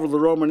revival of the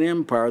Roman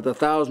Empire, the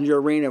 1,000-year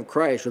reign of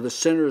Christ, or the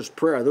sinner's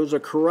prayer. Those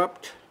are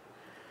corrupt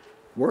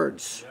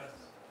words.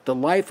 The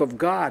life of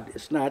God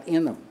is not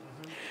in them.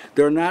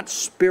 They're not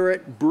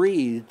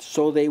spirit-breathed,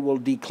 so they will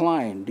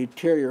decline,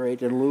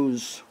 deteriorate, and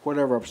lose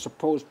whatever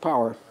supposed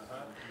power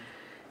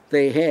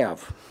they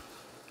have.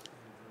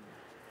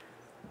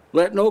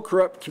 Let no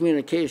corrupt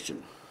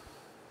communication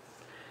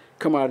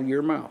come out of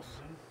your mouth.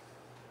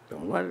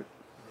 Don't let it.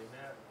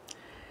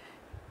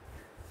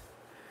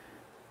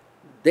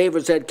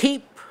 David said,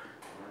 keep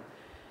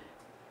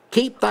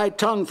thy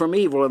tongue from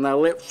evil and thy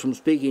lips from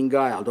speaking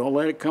guile. Don't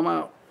let it come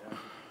out.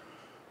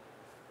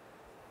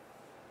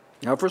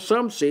 Now, for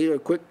some, see, a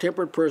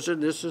quick-tempered person,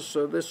 this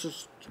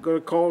is going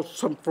to call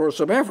for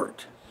some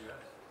effort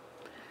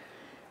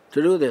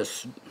to do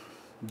this.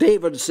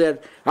 David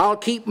said, I'll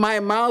keep my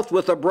mouth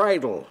with a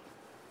bridle.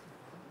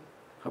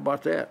 How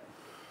about that?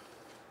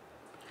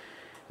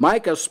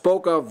 Micah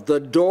spoke of the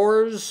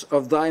doors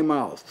of thy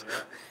mouth.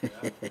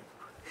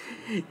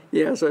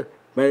 Yes,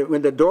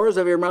 when the doors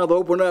of your mouth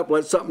open up,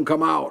 let something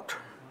come out.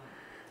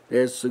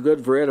 It's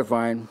good for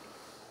edifying.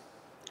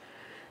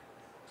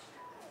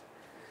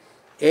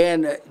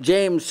 And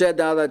James said,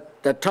 now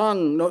that the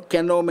tongue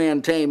can no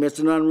man tame. It's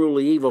an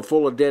unruly evil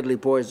full of deadly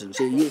poison.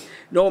 See,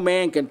 no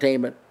man can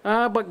tame it,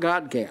 but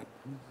God can.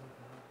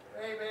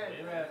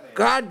 Amen.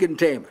 God can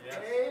tame it.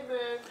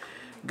 Amen.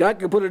 God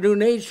can put a new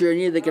nature in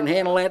you that can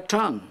handle that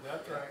tongue.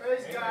 That's right.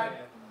 Praise God.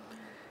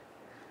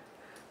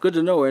 Good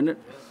to know, isn't it?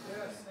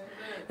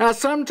 Now,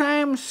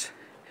 sometimes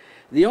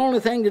the only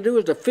thing to do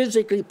is to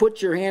physically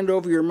put your hand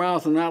over your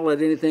mouth and not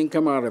let anything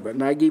come out of it.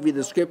 And I give you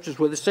the scriptures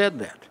where they said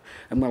that.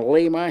 I'm going to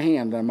lay my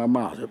hand on my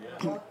mouth.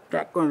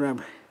 Not going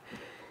to.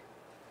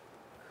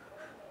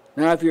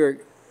 Now, if you're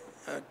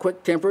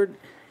quick-tempered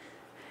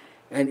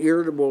and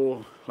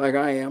irritable like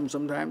I am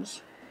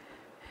sometimes,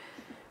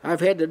 I've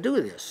had to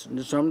do this.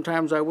 And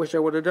sometimes I wish I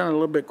would have done it a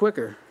little bit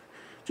quicker.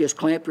 Just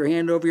clamp your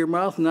hand over your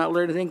mouth and not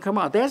let anything come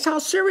out. That's how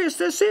serious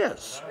this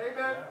is.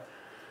 Amen.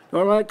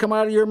 Don't let it come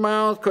out of your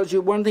mouth, because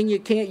one thing you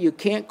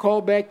can't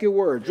call back your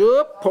words.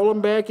 Oop, pull them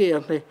back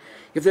in.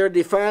 If they're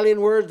defiling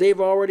words,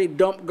 they've already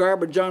dumped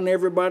garbage on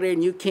everybody,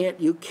 and you can't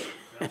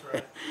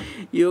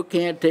you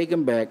can't take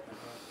them back.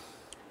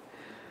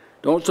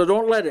 Don't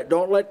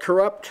let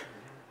corrupt,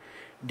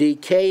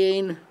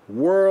 decaying,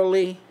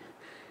 worldly,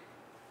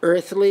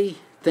 earthly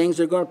things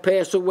that are going to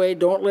pass away.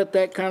 Don't let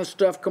that kind of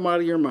stuff come out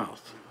of your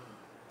mouth.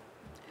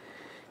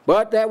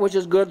 But that which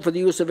is good for the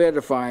use of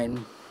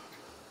edifying.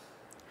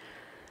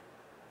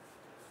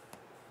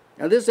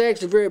 Now this is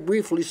actually very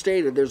briefly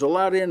stated. There's a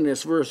lot in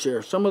this verse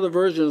here. Some of the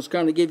versions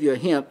kind of give you a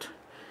hint.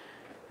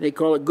 They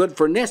call it good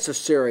for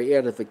necessary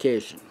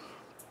edification.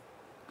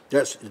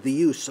 That's the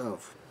use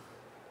of.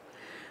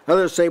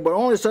 Others say, but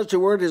only such a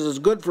word as is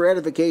good for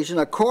edification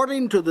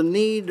according to the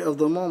need of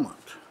the moment.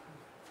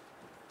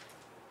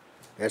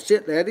 That's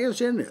it. That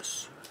is in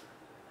this.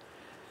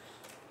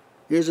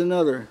 Here's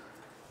another.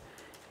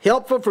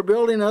 Helpful for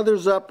building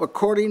others up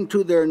according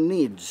to their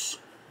needs.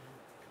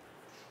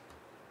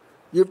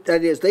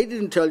 That is, they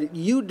didn't tell you.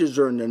 You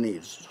discern the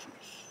needs.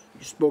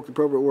 You spoke the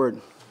appropriate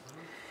word.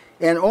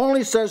 And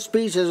only such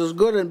speech as is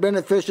good and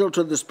beneficial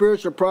to the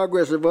spiritual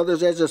progress of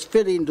others as is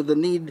fitting to the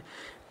need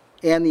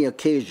and the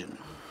occasion.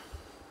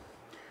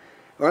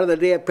 On the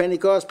day of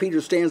Pentecost, Peter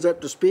stands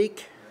up to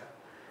speak.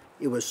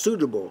 It was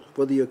suitable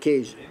for the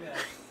occasion.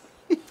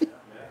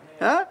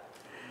 Huh?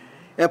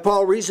 And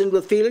Paul reasoned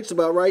with Felix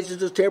about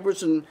righteousness,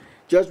 temperance, and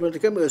judgment to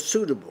come. It was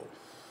suitable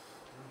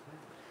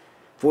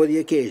for the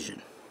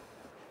occasion.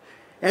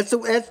 That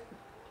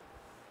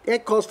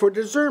calls for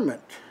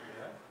discernment.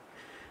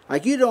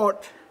 Like you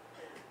don't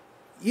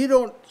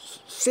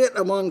sit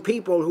among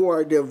people who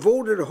are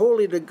devoted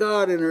wholly to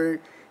God and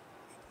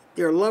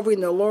they're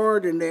loving the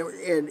Lord, and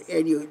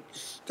you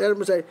stand up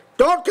and say,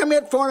 "Don't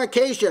commit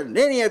fornication,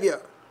 any of you."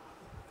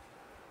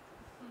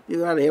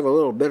 You ought to have a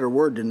little better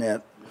word than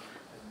that.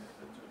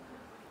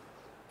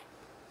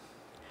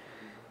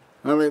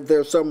 Only if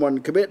there's someone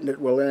committing it,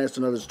 well, then that's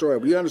another story.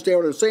 But you understand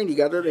what I'm saying? You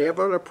got to have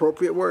an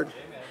appropriate word.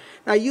 Amen.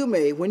 Now, you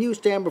may, when you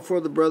stand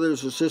before the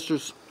brothers or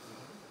sisters,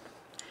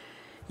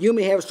 you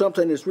may have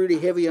something that's really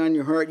heavy on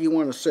your heart you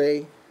want to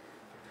say,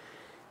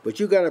 but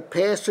you got to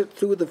pass it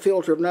through the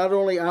filter of not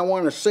only I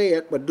want to say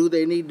it, but do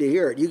they need to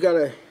hear it? You got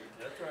to.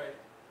 That's right.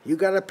 You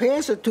got to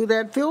pass it through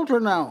that filter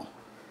now.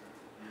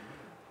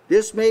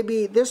 This may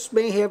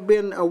have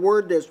been a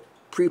word that's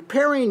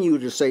preparing you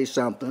to say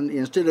something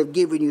instead of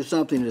giving you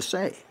something to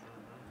say.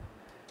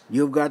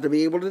 You've got to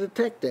be able to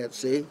detect that,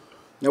 see?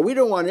 Now, we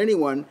don't want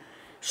anyone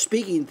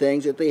speaking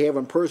things that they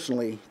haven't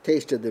personally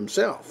tasted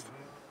themselves.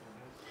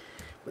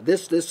 But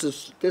this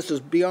is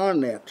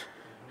beyond that.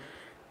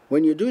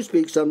 When you do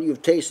speak something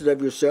you've tasted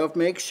of yourself,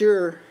 make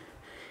sure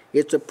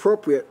it's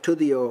appropriate to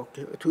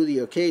the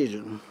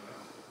occasion.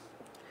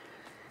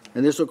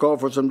 And this will call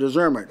for some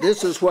discernment.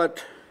 This is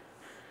what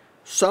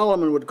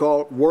Solomon would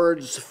call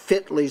words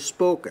fitly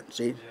spoken,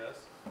 see? Yes.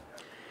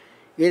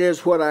 It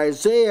is what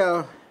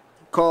Isaiah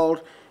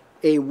called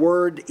a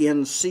word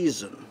in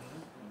season.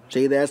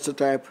 See, that's the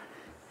type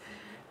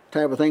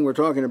of thing we're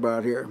talking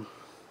about here.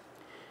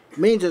 It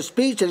means a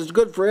speech that is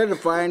good for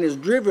edifying is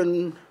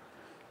driven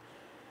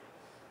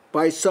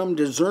by some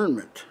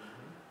discernment.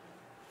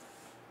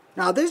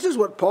 Now, this is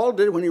what Paul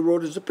did when he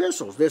wrote his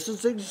epistles. This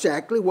is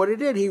exactly what he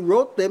did. He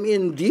wrote them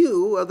in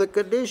view of the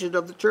condition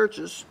of the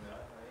churches.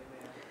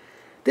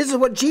 This is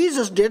what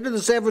Jesus did to the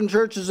 7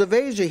 churches of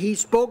Asia. He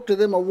spoke to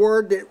them a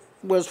word that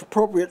was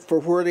appropriate for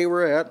where they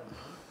were at.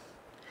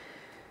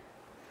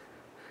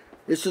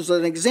 This is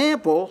an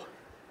example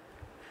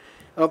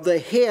of the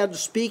head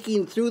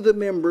speaking through the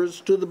members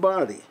to the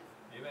body.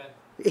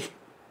 Amen.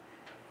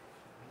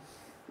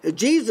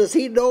 Jesus,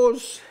 he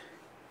knows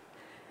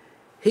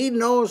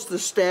the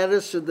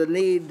status and the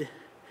need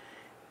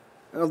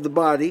of the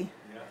body.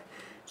 Yeah.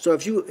 So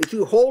if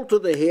you hold to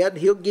the head,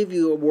 he'll give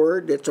you a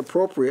word that's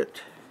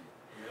appropriate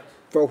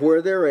for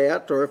where they're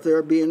at, or if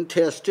they're being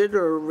tested,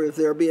 or if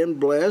they're being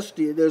blessed.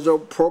 There's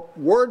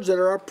words that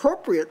are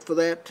appropriate for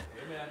that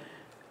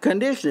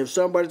condition. If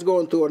somebody's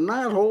going through a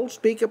knothole,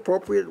 speak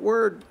appropriate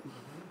word.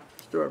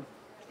 Sure.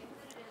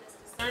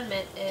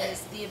 Discernment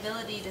is the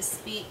ability to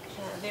speak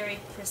very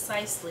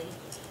precisely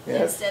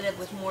Yes. instead of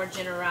with more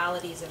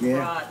generalities and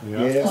broad.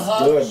 Yeah.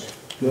 Yes,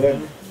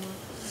 good.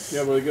 Yeah,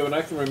 really good. And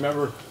I can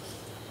remember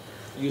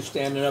you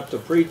standing up to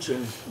preach,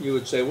 and you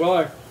would say, "Well,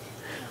 I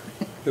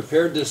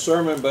prepared this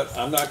sermon, but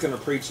I'm not going to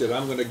preach it.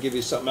 I'm going to give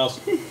you something else."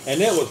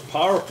 And it was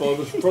powerful. It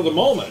was for the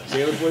moment.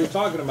 See, it was what he's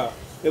talking about.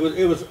 It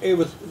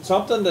was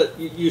something that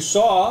you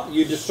saw,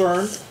 you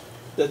discerned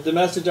that the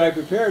message I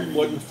prepared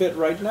wouldn't fit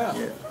right now.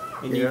 Yeah.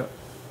 And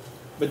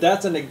but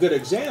that's a good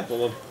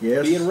example of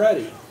being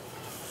ready.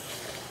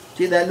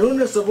 See, that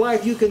newness of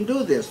life, you can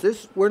do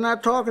this. We're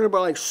not talking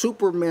about like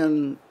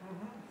Superman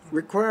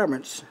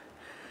requirements.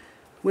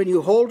 When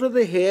you hold to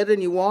the head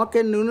and you walk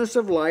in newness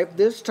of life,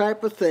 this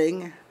type of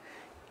thing,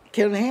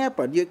 can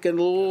happen. You can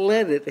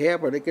let it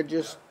happen. It can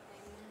just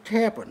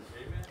happen.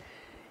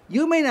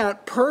 You may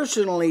not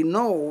personally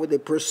know the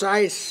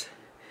precise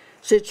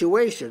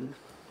situation,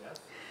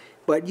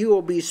 but you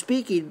will be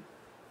speaking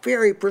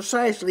very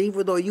precisely,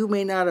 even though you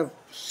may not have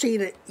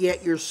seen it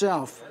yet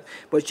yourself.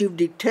 But you've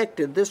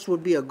detected this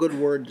would be a good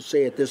word to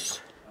say at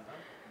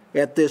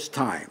this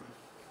time.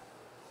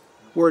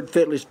 Word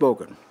fitly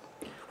spoken.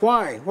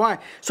 Why? Why?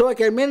 So I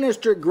can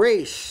minister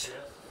grace.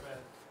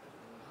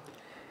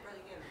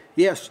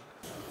 Yes.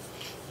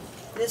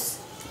 This,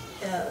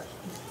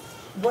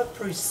 what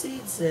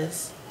precedes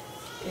this,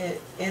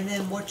 and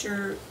then what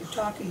you're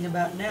talking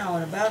about now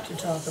and about to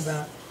talk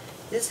about,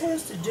 this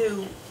has to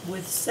do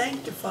with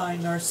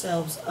sanctifying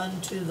ourselves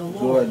unto the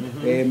Lord.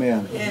 Good.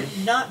 Amen.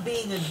 And not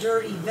being a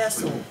dirty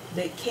vessel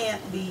that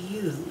can't be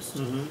used.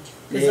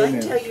 Because I Amen.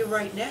 can tell you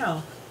right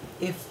now,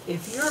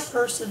 if you're a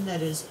person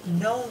that is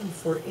known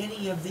for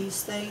any of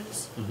these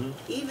things,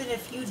 even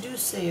if you do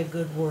say a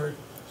good word,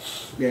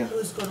 Yeah.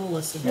 who's going to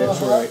listen?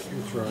 That's right.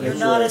 You're That's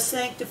not right. a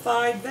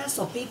sanctified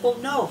vessel. People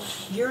know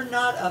you're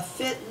not a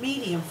fit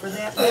medium for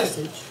that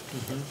message.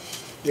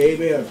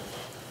 Amen.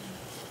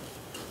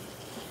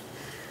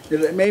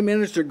 That it may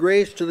minister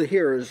grace to the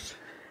hearers.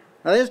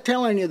 Now that's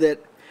telling you that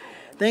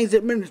things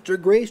that minister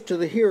grace to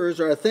the hearers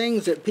are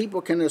things that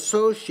people can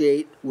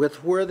associate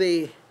with where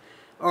they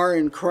are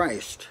in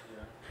Christ.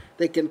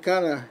 They can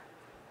kind of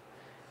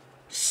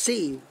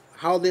see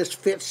how this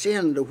fits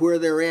into where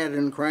they're at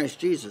in Christ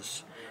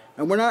Jesus.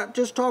 And we're not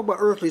just talking about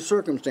earthly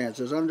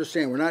circumstances.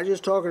 Understand, we're not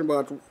just talking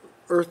about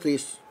earthly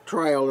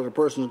trial that a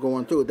person's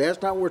going through.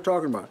 That's not what we're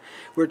talking about.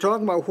 We're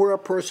talking about where a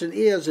person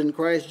is in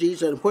Christ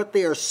Jesus and what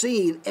they are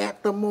seeing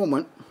at the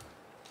moment.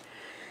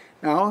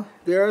 Now,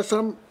 there are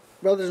some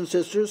brothers and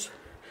sisters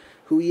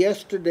who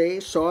yesterday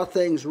saw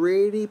things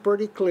really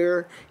pretty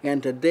clear,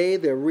 and today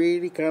they're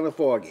really kind of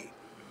foggy.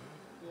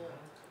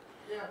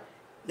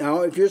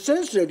 Now, if you're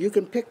sensitive, you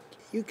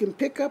can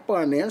pick up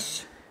on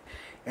this,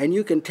 and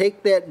you can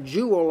take that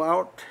jewel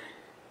out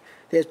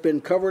that's been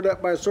covered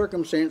up by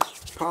circumstance,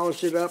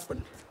 polish it up,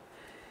 and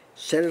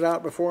set it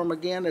out before him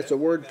again. It's a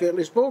word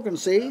fitly spoken,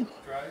 see?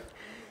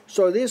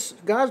 So this,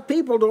 God's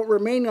people don't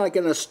remain like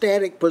in a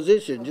static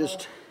position,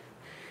 just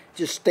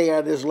stay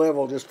at this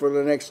level just for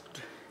the next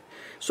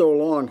so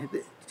long.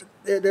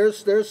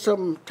 There's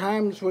some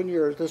times when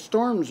the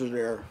storms are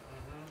there,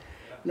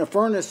 and the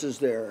furnace is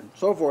there, and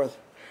so forth.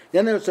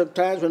 Then there's some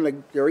times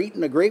when they're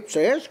eating the grapes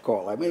of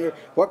Eshcol. I mean,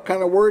 what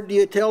kind of word do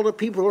you tell the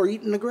people who are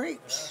eating the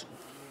grapes?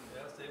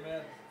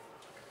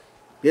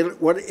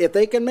 If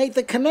they can make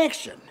the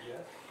connection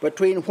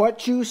between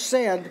what you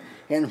said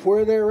and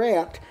where they're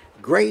at,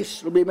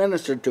 grace will be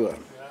ministered to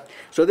them.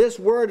 So this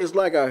word is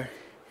like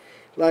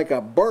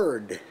a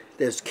bird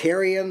that's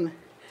carrying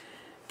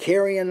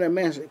the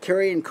message,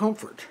 carrying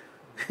comfort.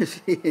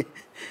 It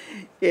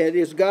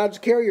is God's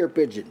carrier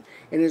pigeon,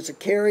 and it's a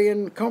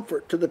carrying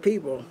comfort to the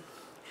people.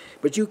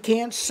 But you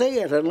can't say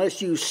it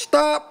unless you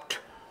stopped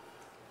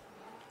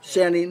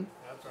sinning,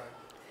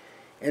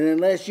 and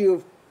unless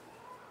you're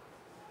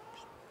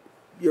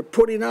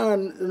putting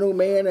on the new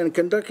man and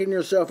conducting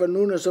yourself in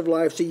newness of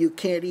life. So you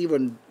can't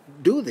even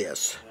do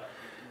this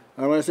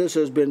unless this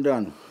has been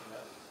done.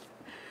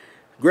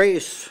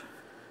 Grace.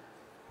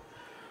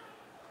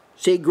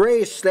 See,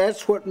 grace,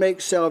 that's what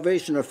makes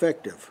salvation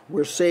effective.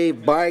 We're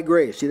saved by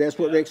grace. See, that's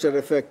what makes it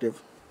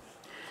effective.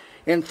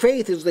 And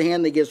faith is the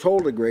hand that gets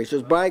hold of grace.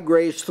 It's by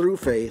grace through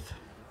faith.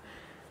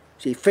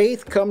 See,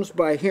 faith comes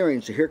by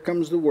hearing. So here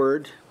comes the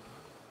word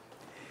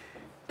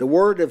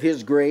of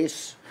his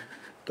grace,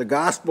 the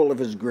gospel of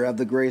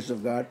the grace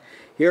of God.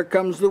 Here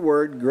comes the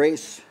word,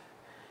 grace.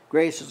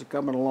 Grace is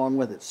coming along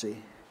with it, see.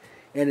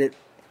 And it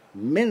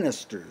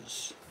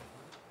ministers.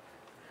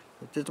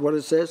 That's what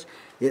it says.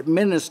 It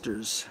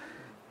ministers.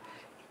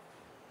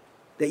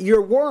 That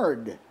your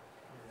word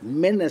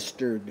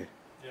ministered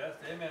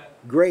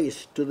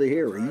grace to the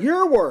hearer.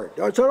 Your word.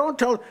 So don't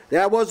tell,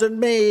 that wasn't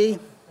me.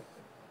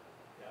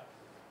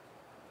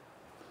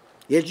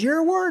 It's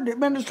your word that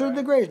ministered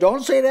the grace.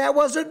 Don't say that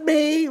wasn't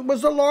me. It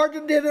was the Lord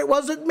that did it. It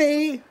wasn't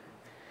me.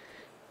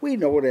 We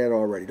know that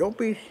already. Don't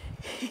be...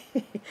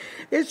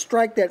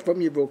 strike that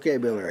from your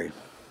vocabulary.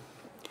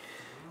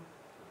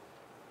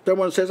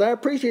 Someone says, I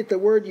appreciate the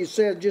word you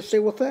said. Just say,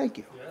 well, thank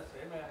you.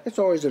 It's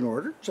always in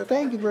order. So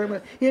thank you very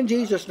much. In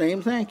Jesus'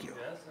 name, thank you.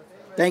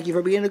 Thank you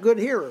for being a good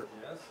hearer.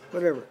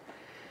 Whatever.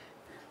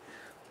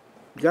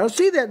 You got to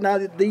see that now.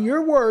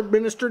 Your word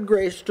ministered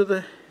grace to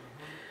the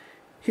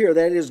hearer.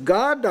 That is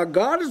God. Now,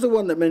 God is the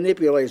one that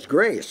manipulates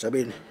grace. I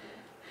mean,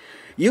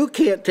 you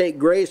can't take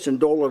grace and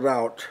dole it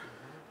out.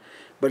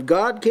 But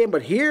God can.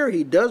 But here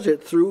he does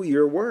it through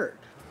your word.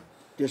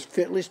 Just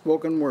fitly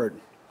spoken word.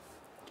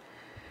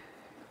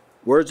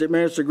 Words that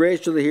minister grace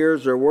to the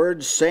hearers are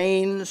words,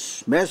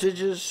 sayings,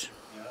 messages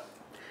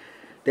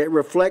that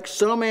reflect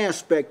some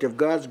aspect of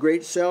God's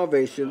great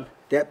salvation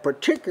that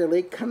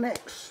particularly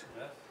connects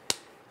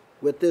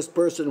with this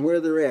person where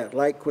they're at.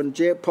 Like when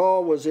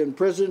Paul was in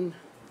prison,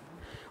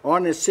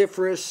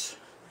 Onesiphorus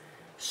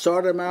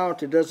sought him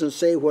out. It doesn't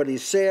say what he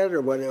said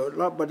or what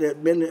it, but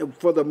it been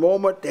for the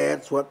moment.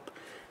 That's what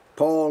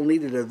Paul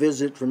needed, a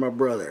visit from a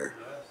brother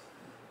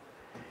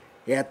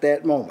at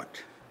that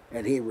moment,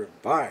 and he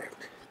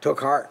revived,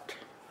 took heart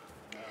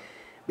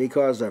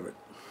because of it.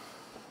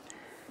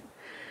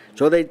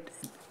 So they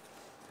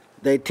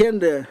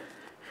tend to,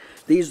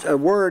 a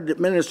word that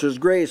ministers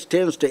grace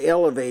tends to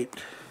elevate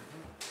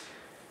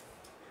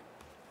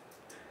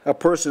a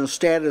person's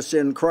status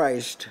in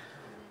Christ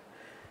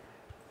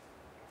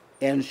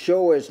and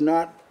show it's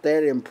not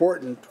that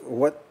important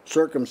what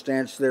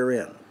circumstance they're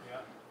in.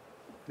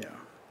 Yeah.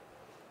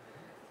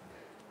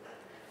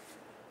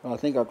 Well, I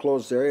think I'll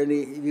close there.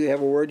 You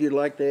have a word you'd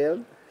like to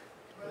add?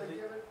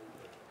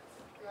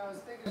 I was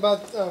thinking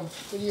about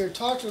when you were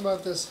talking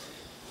about this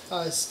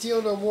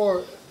steal no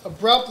more,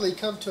 abruptly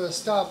come to a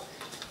stop.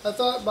 I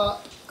thought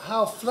about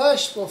how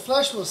flesh will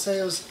say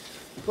is,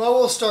 well,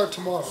 we'll start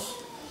tomorrow.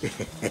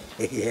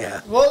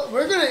 Yeah. Well,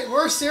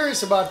 we're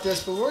serious about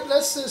this, but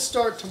let's just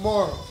start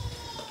tomorrow.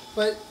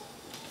 But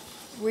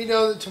we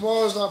know that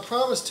tomorrow is not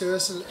promised to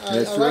us, and I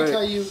like how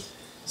you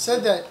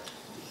said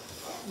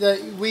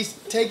that we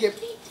take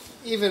it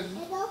even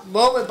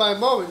moment by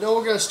moment. No,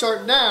 we're going to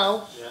start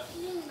now,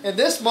 and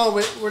this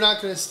moment we're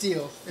not going to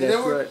steal. And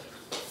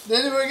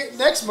then we get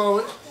next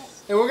moment,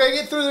 and we're going to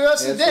get through the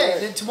rest of the day.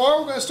 And then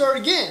tomorrow we're going to start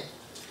again.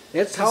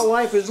 That's how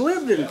life is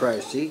lived in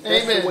Christ. See,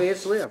 that's Amen. the way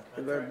it's lived.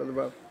 There's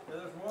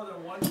more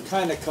than one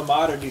kind of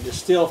commodity to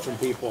steal from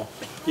people.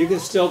 You can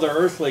steal their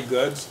earthly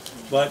goods,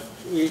 but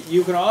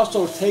you can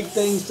also take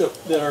things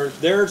that are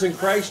theirs in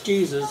Christ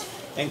Jesus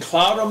and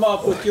cloud them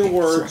up with your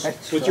words,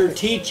 with your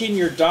teaching,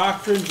 your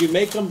doctrines. You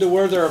make them to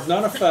where they're of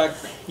none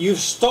effect. You've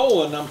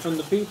stolen them from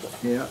the people.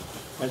 Yeah.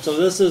 And so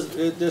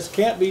this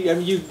can't be. I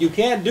mean, you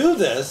can't do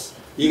this.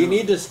 You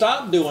need to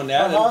stop doing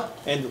that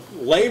and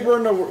labor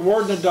in the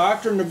word and the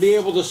doctrine to be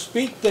able to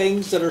speak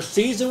things that are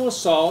seasoned with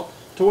salt,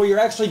 to where you're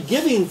actually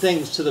giving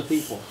things to the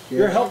people. Yeah.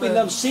 You're helping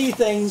them see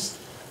things.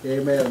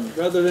 Amen.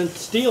 Rather than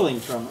stealing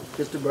from them.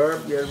 Sister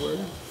Barb, you had a word?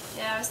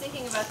 Yeah, I was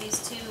thinking about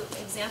these two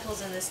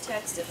examples in this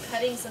text of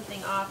cutting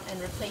something off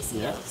and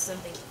replacing it with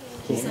something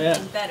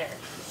better.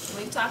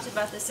 We've talked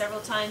about this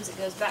several times. It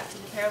goes back to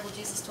the parable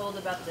Jesus told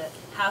about the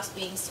house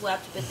being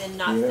swept but then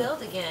not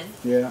filled again.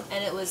 Yeah.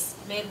 And it was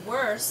made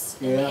worse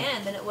in the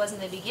end than it was in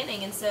the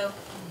beginning. And so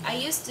I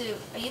used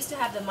to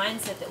have the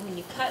mindset that when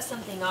you cut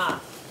something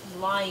off,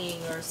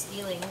 lying or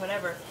stealing or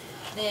whatever,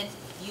 then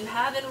you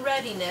have in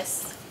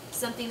readiness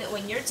something that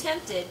when you're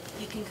tempted,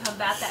 you can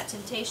combat that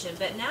temptation.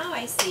 But now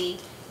I see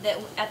that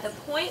at the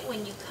point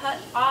when you cut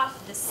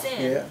off the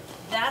sin,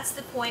 that's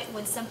the point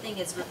when something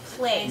is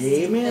replaced.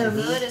 Amen.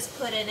 The good is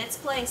put in its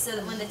place so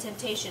that when the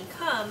temptation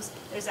comes,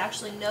 there's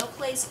actually no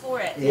place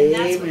for it. And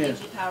that's what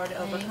gives you power to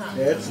overcome.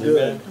 That's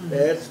good.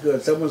 That's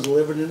good. Someone's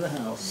living in the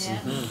house.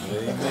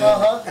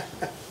 Yeah.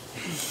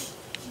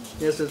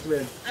 Yes, it's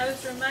been. I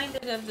was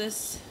reminded of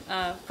this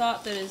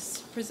thought that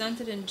is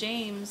presented in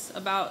James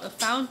about a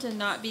fountain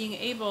not being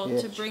able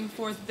to bring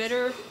forth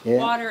bitter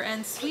water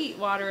and sweet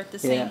water at the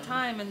same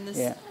time, and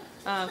this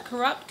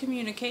corrupt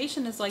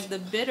communication is like the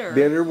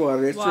bitter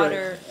water. That's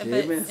water.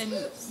 Right. But, and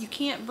you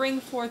can't bring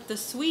forth the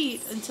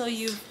sweet until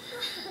you've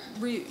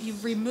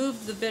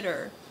removed the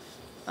bitter,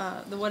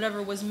 the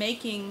whatever was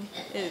making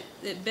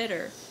it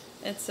bitter.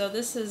 And so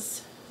this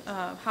is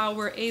how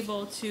we're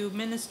able to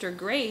minister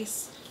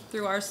grace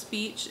through our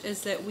speech,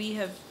 is that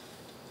we've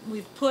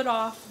put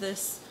off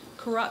this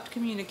corrupt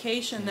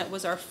communication that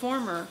was our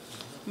former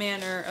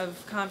manner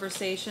of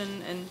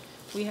conversation, and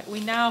we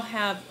now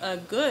have a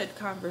good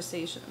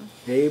conversation.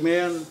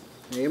 Amen.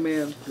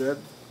 Amen. Good.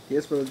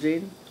 Yes, Brother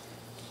Gene?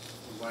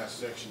 The last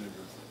section of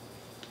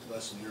your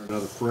lesson here,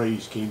 another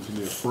phrase came to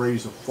me, a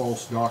phrase of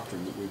false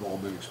doctrine that we've all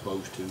been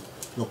exposed to.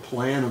 The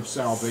plan of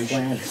salvation.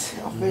 Plan of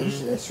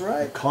salvation. That's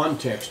right. The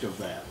context of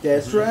that.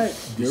 That's right.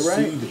 You're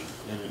right. Deceiving,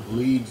 and it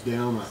leads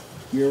down a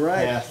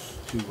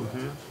path to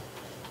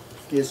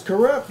it's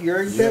corrupt.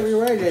 You're exactly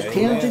right. It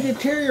tends to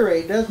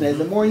deteriorate, doesn't it?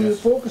 The more you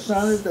focus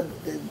on it,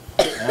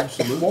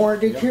 the more it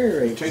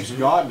deteriorates. It takes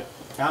God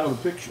out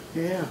of the picture.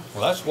 Yeah.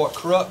 Well, that's what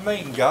corrupt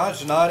means.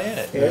 God's not in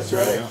it. That's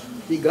right. Yeah.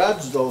 See,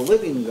 God's the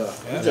living God.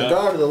 He's the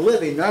God of the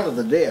living, not of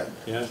the dead.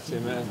 Yes,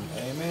 amen.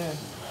 Amen.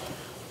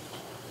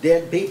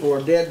 Dead people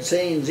are dead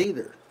sayings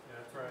either.